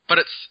 but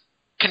it's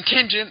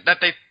contingent that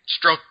they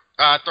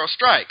throw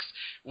strikes,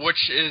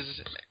 which is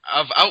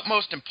of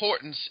utmost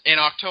importance in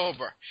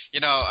October.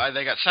 They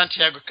got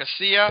Santiago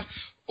Casilla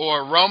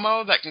or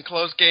Romo that can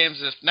close games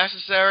if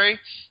necessary.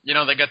 They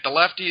got the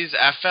lefties,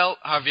 Afelt,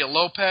 Javier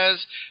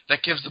Lopez,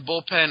 that gives the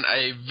bullpen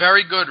a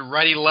very good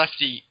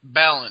righty-lefty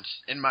balance,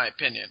 in my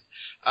opinion.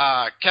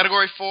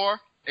 Category 4,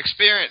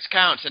 experience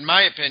counts, in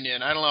my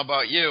opinion. I don't know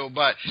about you,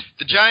 but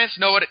the Giants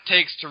know what it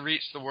takes to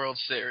reach the World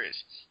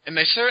Series. And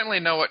they certainly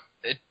know what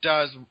it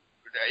does.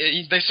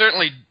 They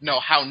certainly know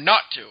how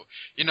not to.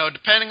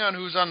 Depending on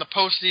who's on the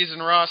postseason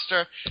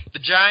roster, the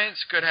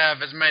Giants could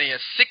have as many as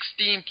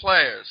 16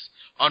 players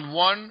on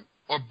one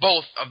or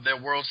both of their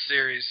World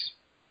Series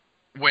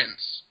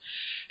wins.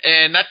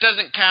 And that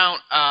doesn't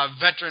count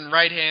veteran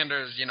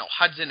right-handers,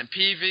 Hudson and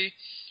Peavy,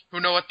 who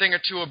know a thing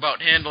or two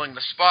about handling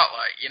the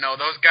spotlight.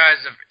 Those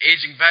guys are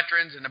aging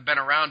veterans and have been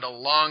around a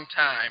long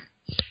time.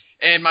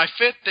 And my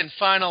fifth and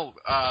final,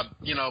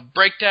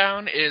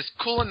 breakdown is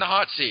cooling the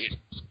hot seat.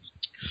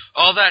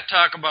 All that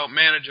talk about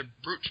manager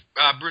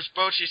Bruce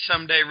Bochy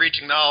someday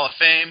reaching the Hall of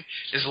Fame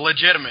is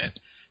legitimate.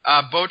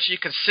 Bochy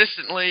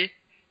consistently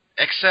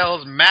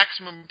excels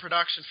maximum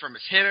production from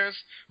his hitters,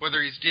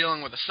 whether he's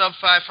dealing with a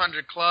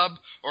sub-500 club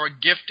or a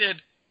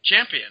gifted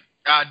champion.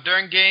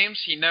 During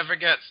games, he never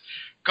gets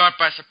caught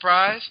by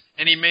surprise,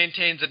 and he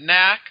maintains a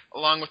knack,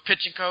 along with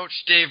pitching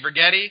coach Dave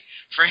Righetti,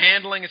 for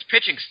handling his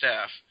pitching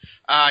staff.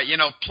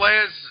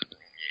 Players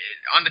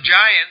on the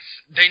Giants,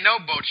 they know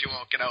Bochy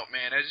won't get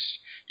outmanaged.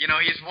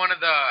 He's one of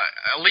the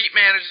elite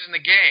managers in the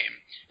game.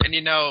 And,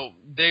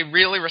 they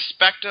really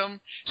respect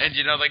him. And,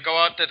 they go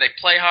out there, they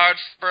play hard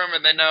for him,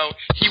 and they know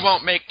he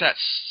won't make that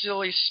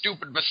silly,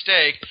 stupid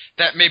mistake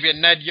that maybe a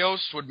Ned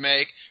Yost would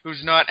make,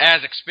 who's not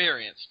as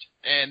experienced.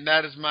 And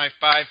that is my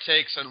 5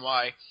 takes on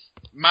why,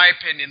 in my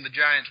opinion, the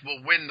Giants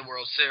will win the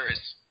World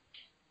Series.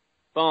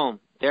 Boom.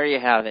 There you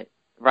have it.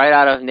 Right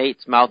out of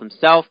Nate's mouth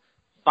himself.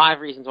 5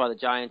 reasons why the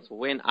Giants will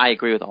win. I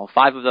agree with all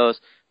 5 of those.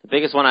 The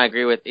biggest one I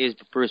agree with is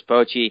Bruce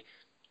Bochy.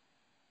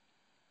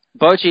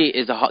 Bochy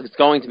is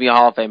going to be a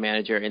Hall of Fame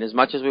manager, and as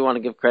much as we want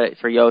to give credit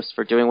for Yost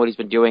for doing what he's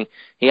been doing,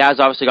 he has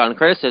obviously gotten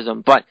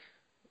criticism, but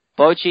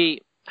Bochy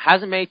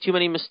hasn't made too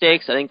many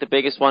mistakes. I think the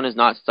biggest one is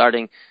not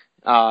starting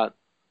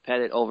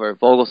Pettit over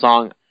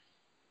Vogelsong.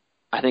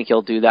 I think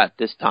he'll do that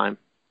this time,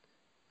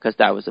 because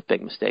that was a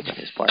big mistake on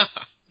his part.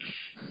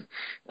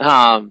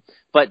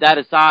 But that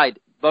aside,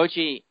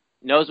 Bochy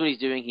knows what he's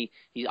doing.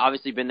 He's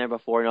obviously been there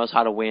before, knows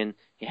how to win.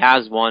 He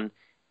has won,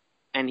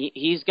 and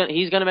he's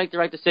gonna make the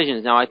right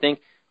decisions. Now, I think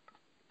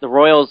the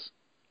Royals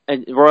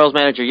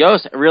manager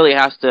Yost really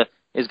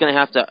is gonna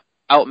have to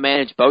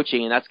outmanage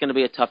Bochy, and that's gonna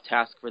be a tough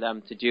task for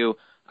them to do.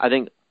 I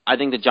think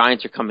the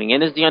Giants are coming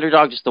in as the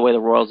underdog, just the way the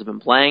Royals have been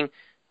playing.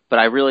 But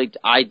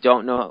I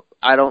don't know.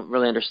 I don't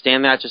really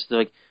understand that. Just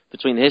like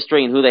between the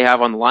history and who they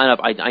have on the lineup,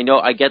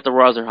 I get the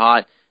Royals are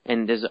hot,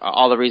 and there's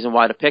all the reason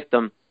why to pick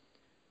them.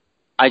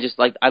 I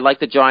like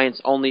the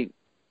Giants only.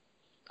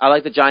 I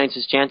like the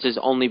Giants' chances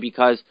only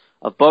because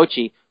of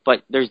Bochy.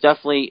 But there's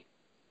definitely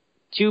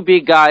 2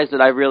 big guys that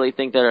I really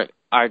think that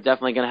are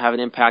definitely going to have an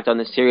impact on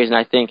this series, and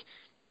I think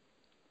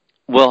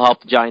will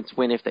help the Giants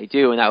win if they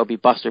do, and that would be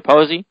Buster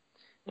Posey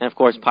and, of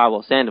course,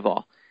 Pablo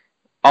Sandoval.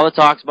 All the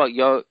talks about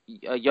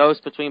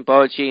Yost between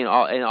Bochy and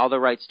all the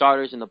right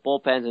starters and the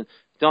bullpens, and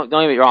don't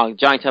get me wrong, the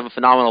Giants have a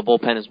phenomenal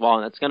bullpen as well,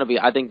 and that's going to be,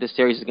 I think this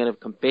series is going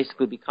to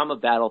basically become a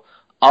battle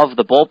of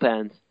the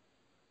bullpens.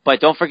 But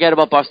don't forget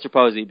about Buster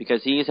Posey,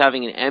 because he is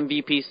having an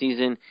MVP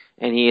season,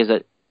 and he is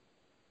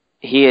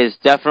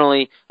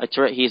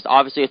he's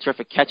obviously a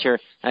terrific catcher.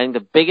 I think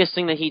the biggest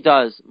thing that he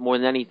does more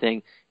than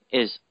anything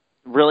is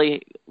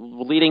really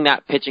leading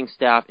that pitching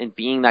staff and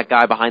being that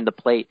guy behind the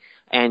plate.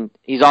 And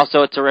he's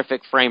also a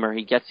terrific framer.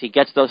 He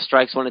gets those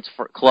strikes when it's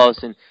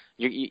close, and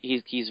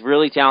he's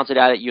really talented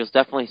at it. You'll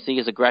definitely see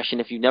his aggression.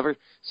 If you've never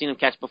seen him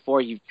catch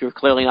before, you're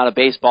clearly not a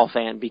baseball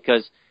fan,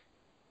 because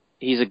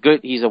he's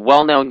a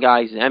well-known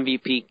guy. He's an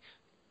MVP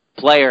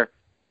player,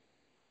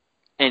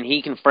 and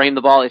he can frame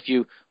the ball. If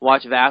you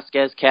watch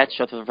Vasquez catch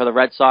for the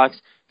Red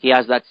Sox, he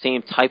has that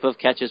same type of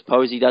catch as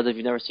Posey does. If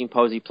you've never seen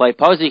Posey play,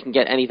 Posey can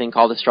get anything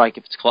called a strike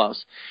if it's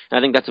close. And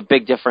I think that's a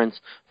big difference.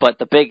 But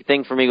the big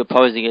thing for me with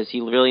Posey is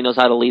he really knows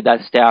how to lead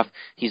that staff.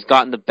 He's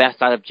gotten the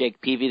best out of Jake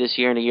Peavy this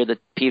year, in a year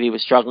that Peavy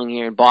was struggling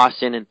here in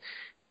Boston. And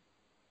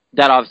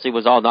that obviously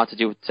was all had to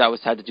do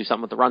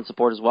something with the run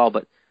support as well.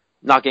 But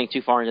not getting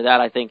too far into that,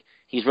 I think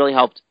he's really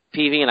helped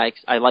Peavy, and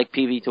I like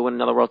Peavy to win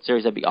another World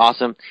Series. That'd be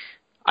awesome.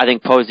 I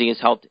think Posey has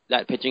helped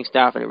that pitching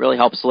staff, and it really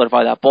helps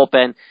solidify that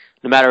bullpen.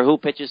 No matter who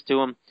pitches to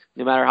him,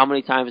 no matter how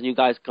many times new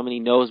guys come in, he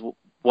knows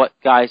what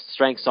guys'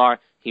 strengths are.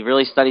 He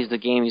really studies the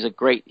game.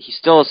 He's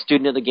still a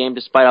student of the game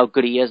despite how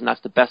good he is, and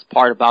that's the best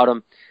part about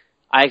him.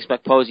 I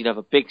expect Posey to have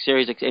a big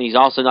series, and he's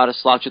also not a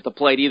slouch at the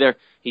plate either.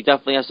 He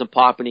definitely has some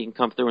pop, and he can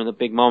come through in the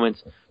big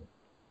moments.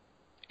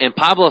 And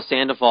Pablo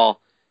Sandoval,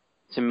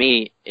 to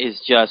me,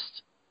 is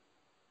just,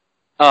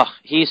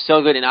 he's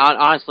so good. And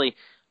honestly,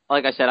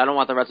 like I said, I don't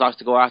want the Red Sox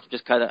to go after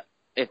just kind of,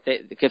 if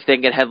they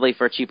can get Headley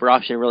for a cheaper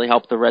option, really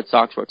help the Red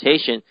Sox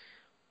rotation.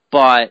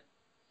 But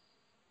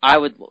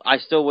I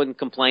still wouldn't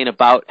complain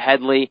about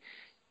Headley,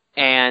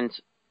 and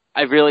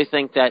I really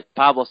think that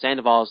Pablo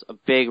Sandoval is a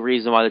big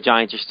reason why the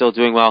Giants are still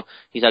doing well.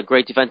 He's had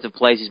great defensive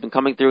plays. He's been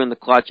coming through in the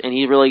clutch, and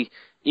he really,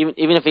 even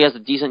if he has a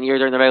decent year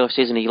during the regular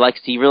season,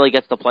 he really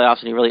gets the playoffs,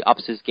 and he really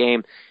ups his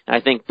game. And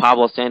I think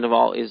Pablo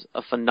Sandoval is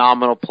a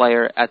phenomenal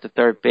player at the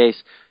third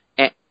base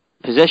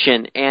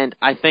position, and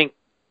I think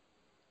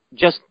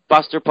just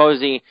Buster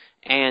Posey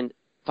and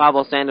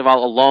Pablo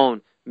Sandoval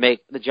alone make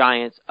the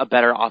Giants a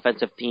better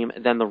offensive team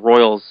than the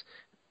Royals.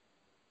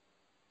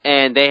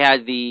 And they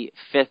had the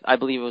fifth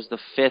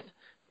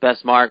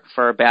best mark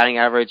for batting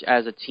average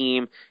as a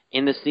team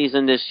in the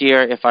season this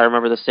year, if I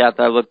remember the stat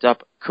that I looked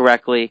up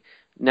correctly.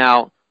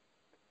 Now,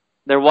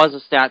 there was a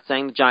stat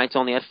saying the Giants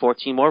only had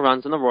 14 more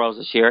runs than the Royals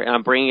this year, and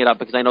I'm bringing it up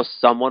because I know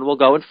someone will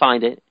go and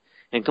find it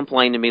and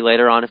complain to me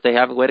later on if they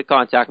have a way to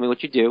contact me,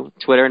 which you do,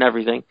 Twitter and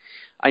everything.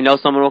 I know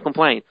someone will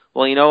complain.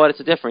 Well, you know what?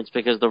 It's a difference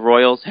because the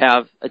Royals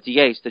have a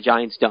DH, the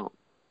Giants don't.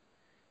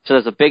 So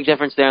there's a big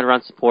difference there in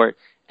run support,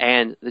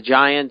 and the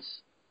Giants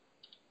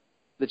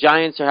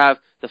have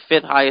the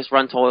 5th highest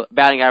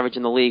batting average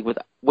in the league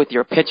with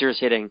your pitchers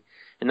hitting,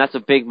 and that's a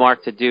big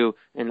mark to do.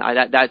 And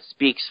that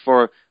speaks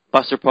for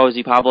Buster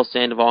Posey, Pablo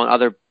Sandoval, and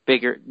other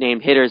bigger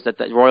named hitters that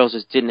the Royals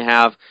just didn't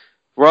have.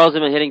 Royals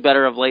have been hitting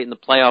better of late in the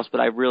playoffs,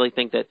 but I really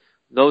think that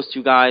those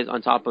two guys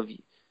on top of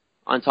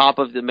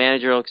the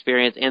managerial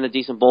experience and the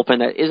decent bullpen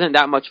that isn't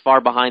that much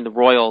far behind the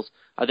Royals,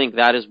 I think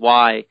that is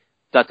why,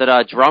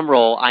 drum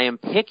roll, I am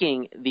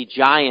picking the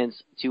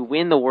Giants to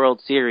win the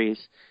World Series.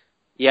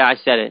 Yeah, I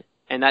said it.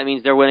 And that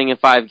means they're winning in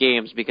 5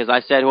 games because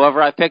I said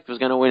whoever I picked was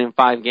going to win in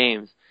 5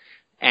 games.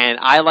 And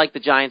I like the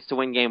Giants to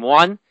win Game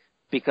 1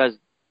 because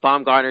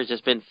Baumgartner's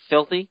just been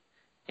filthy,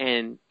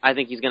 and I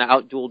think he's going to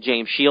outduel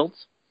James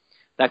Shields.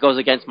 That goes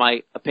against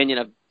my opinion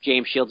of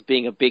James Shields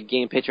being a big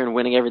game pitcher and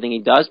winning everything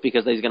he does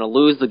because he's going to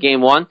lose the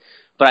Game 1,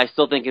 but I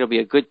still think it'll be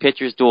a good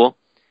pitcher's duel.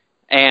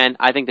 And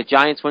I think the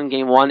Giants win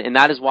Game 1, and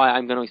that is why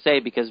I'm going to say,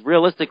 because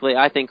realistically,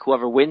 I think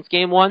whoever wins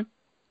Game 1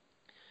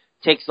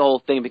 takes the whole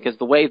thing, because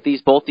the way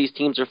both these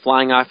teams are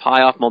flying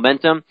high off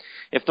momentum,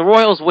 if the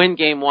Royals win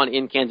Game 1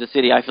 in Kansas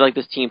City, I feel like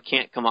this team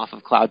can't come off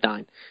of Cloud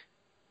 9,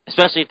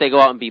 especially if they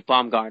go out and beat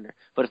Baumgartner.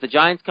 But if the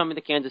Giants come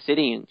into Kansas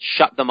City and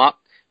shut them up,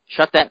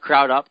 shut that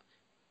crowd up,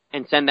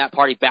 and send that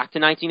party back to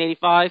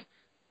 1985,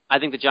 I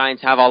think the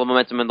Giants have all the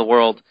momentum in the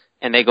world,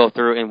 and they go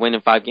through and win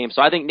in 5 games.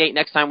 So I think, Nate,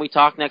 next time we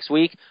talk next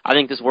week, I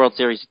think this World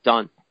Series is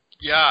done.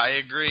 Yeah, I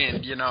agree,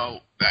 and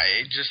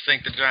I just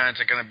think the Giants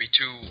are going to be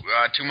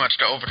too much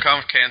to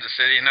overcome Kansas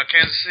City.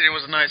 Kansas City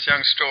was a nice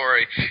young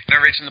story,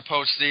 reaching the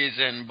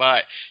postseason,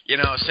 but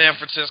San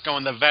Francisco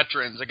and the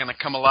veterans are going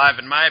to come alive,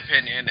 in my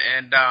opinion.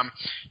 And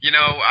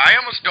I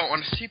almost don't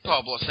want to see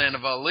Pablo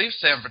Sandoval leave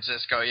San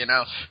Francisco.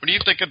 When you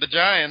think of the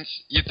Giants,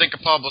 you think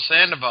of Pablo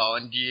Sandoval,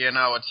 and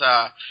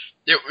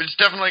it's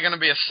definitely going to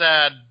be a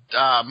sad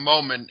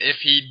moment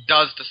if he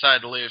does decide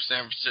to leave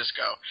San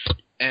Francisco.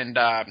 And,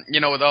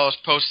 with all his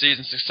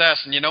postseason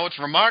success. And what's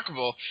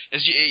remarkable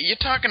is you're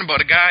talking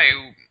about a guy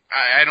who,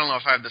 I don't know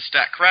if I have the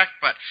stat correct,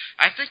 but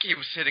I think he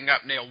was hitting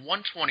up near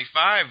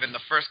 125 in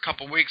the first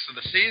couple weeks of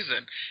the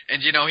season.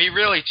 And, he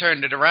really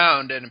turned it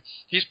around, and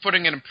he's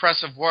putting in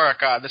impressive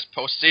work this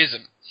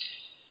postseason.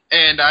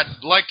 And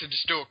I'd like to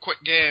just do a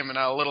quick game and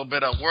a little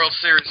bit of World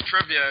Series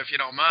trivia, if you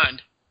don't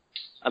mind.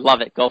 I love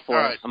it. Go for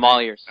it. I'm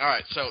all ears. All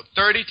right, so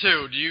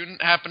 32. Do you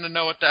happen to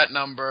know what that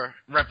number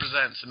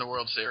represents in the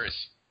World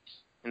Series?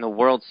 In the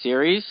World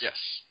Series? Yes.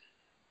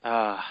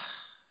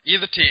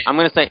 Either team. I'm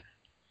going to say,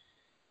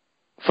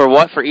 for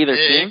what? For either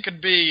team? It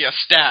could be a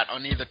stat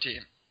on either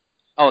team.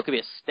 Oh, it could be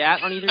a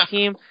stat on either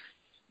team?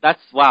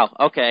 Wow,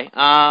 okay.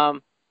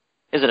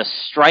 Is it a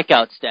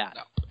strikeout stat?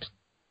 No.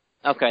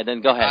 Okay, then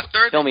go ahead.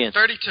 Fill me in.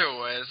 32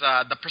 is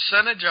the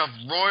percentage of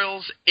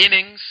Royals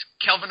innings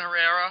Kelvin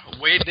Herrera,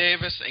 Wade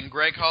Davis, and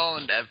Greg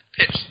Holland have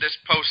pitched this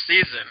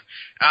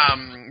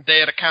postseason. They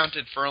had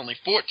accounted for only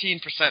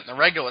 14% in the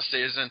regular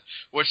season,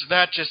 which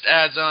that just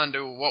adds on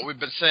to what we've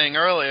been saying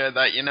earlier,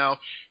 that,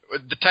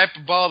 the type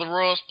of ball the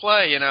Royals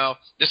play,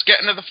 just get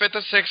into the 5th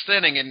or 6th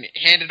inning and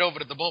hand it over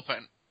to the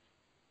bullpen.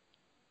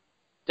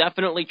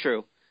 Definitely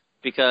true,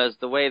 because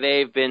the way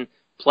they've been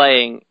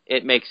playing,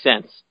 it makes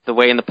sense. The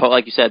way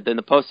like you said, in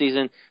the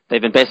postseason, they've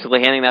been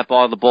basically handing that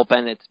ball to the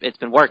bullpen. It's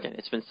been working.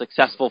 It's been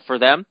successful for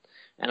them,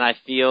 and I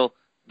feel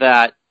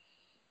that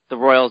the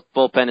Royals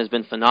bullpen has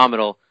been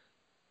phenomenal.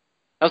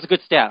 That was a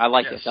good stat. I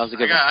like it. That was a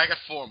good one. I got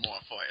 4 more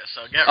for you,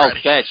 so get ready.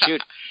 Okay,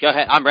 shoot. Go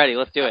ahead. I'm ready.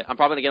 Let's do it. I'm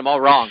probably going to get them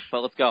all wrong, but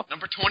let's go.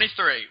 Number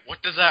 23.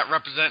 What does that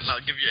represent? And I'll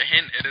give you a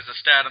hint. It is a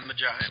stat on the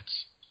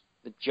Giants.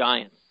 The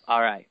Giants.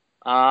 All right.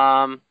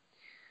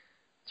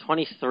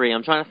 23.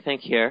 I'm trying to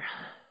think here.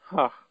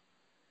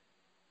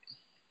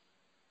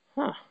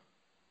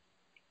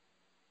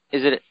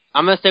 Is it?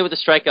 I'm going to stay with the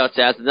strikeouts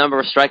stats. The number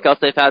of strikeouts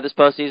they've had this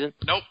postseason.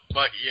 Nope,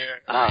 but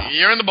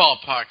you're in the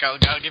ballpark. I'll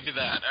give you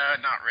that.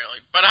 Not really,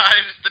 but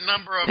the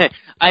number of.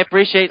 I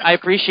appreciate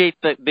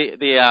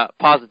the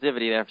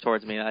positivity there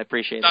towards me. I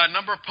appreciate it. The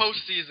number of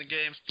postseason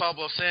games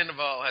Pablo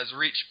Sandoval has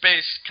reached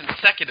base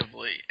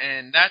consecutively,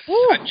 and that's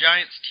a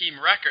Giants team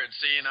record.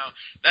 So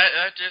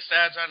that just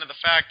adds on to the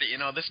fact that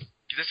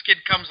this kid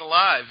comes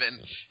alive, and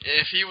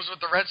if he was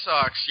with the Red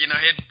Sox, he'd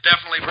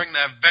definitely bring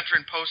that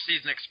veteran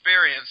postseason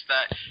experience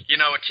that,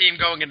 a team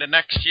going into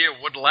next year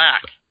would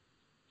lack.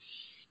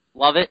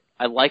 Love it.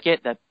 I like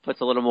it. That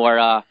puts a little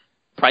more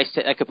price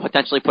tag. I could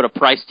potentially put a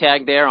price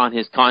tag there on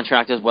his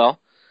contract as well,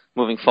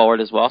 moving forward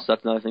as well, so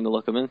that's another thing to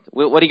look him in.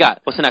 What do you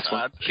got? What's the next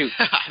one? Shoot.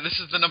 This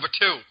is the number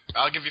 2.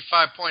 I'll give you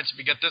 5 points if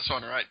you get this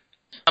one right.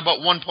 How about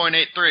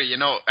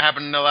 1.83?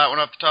 Happen to know that one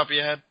off the top of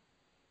your head?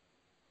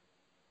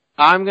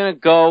 I'm going to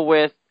go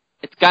with,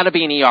 it's got to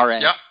be an ERA.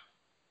 Yep.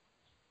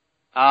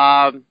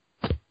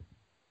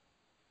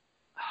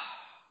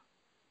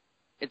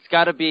 It's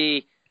got to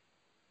be,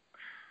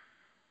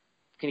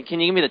 can you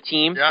give me the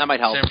team? Yeah, that might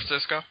help. San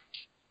Francisco.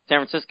 San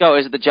Francisco?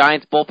 Is it the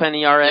Giants bullpen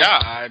ERA?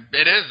 Yeah,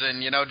 it is,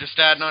 and, just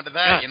adding on to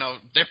that,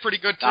 they're pretty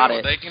good,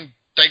 too. They can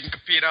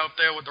compete out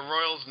there with the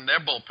Royals and their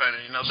bullpen,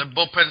 and, their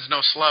bullpen's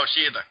no slouch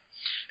either.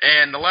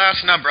 And the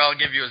last number I'll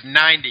give you is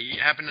 90. You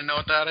happen to know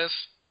what that is?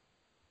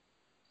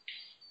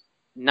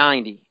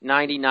 90. No,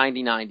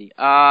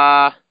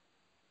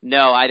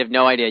 I'd have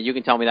no idea. You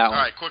can tell me that one.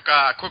 All right,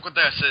 quick with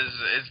this is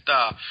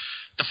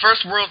the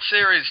first World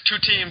Series, 2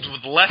 teams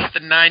with less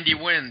than 90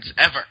 wins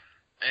ever.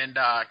 And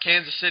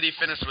Kansas City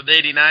finished with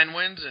 89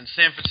 wins, and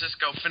San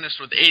Francisco finished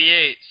with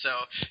 88. So,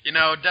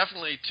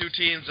 definitely 2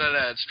 teams that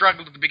had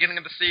struggled at the beginning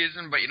of the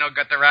season, but,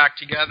 got their act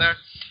together.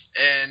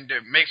 And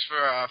it makes for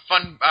a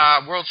fun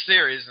World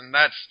Series, and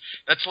that's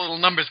a little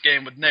numbers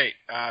game with Nate.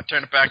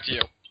 Turn it back to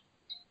you.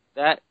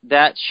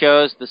 That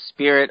shows the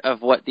spirit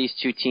of what these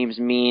 2 teams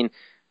mean.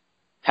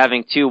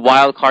 Having 2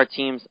 wild card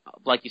teams,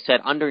 like you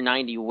said, under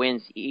 90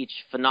 wins each.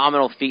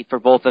 Phenomenal feat for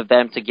both of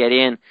them to get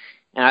in.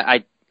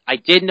 And I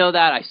did know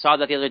that. I saw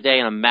that the other day,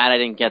 and I'm mad I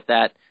didn't get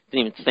that.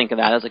 Didn't even think of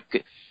that.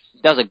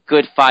 That was a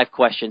good 5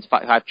 questions,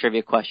 5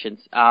 trivia questions.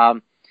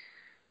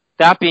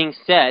 That being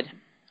said,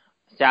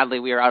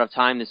 sadly, we are out of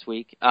time this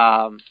week.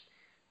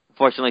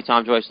 Unfortunately,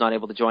 Tom Joyce not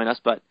able to join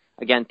us, but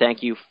again,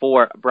 thank you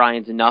for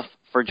Brian's Enough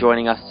for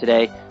joining us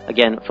today,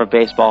 again, for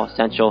Baseball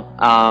Central.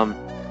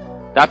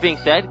 That being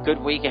said, good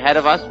week ahead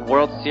of us.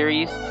 World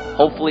Series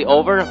hopefully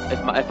over.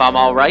 If I'm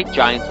all right,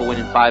 Giants will win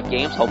in 5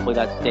 games. Hopefully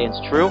that stands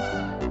true.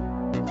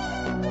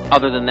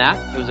 Other than that,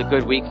 it was a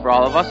good week for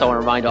all of us. I want to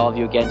remind all of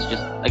you again,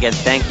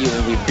 thank you,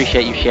 and we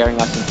appreciate you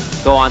sharing us.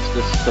 And go on to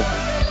the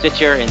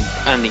Stitcher and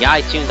the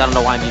iTunes. I don't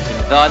know why I'm using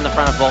the in the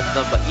front of both of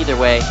them, but either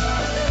way,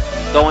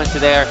 go into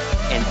there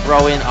and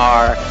throw in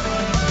our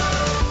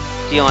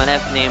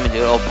CLNS name, and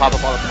it'll pop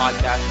up all the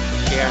podcasts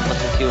you share and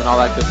listen to and all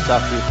that good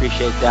stuff. We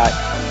appreciate that.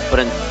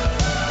 But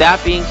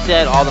that being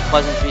said, all the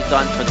pleasantries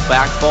done for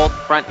both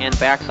front and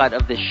back side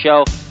of this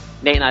show.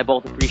 Nate and I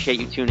both appreciate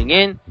you tuning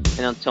in.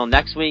 And until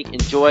next week,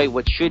 enjoy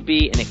what should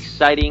be an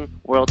exciting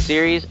World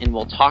Series, and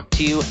we'll talk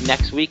to you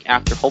next week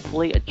after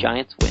hopefully a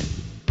Giants win.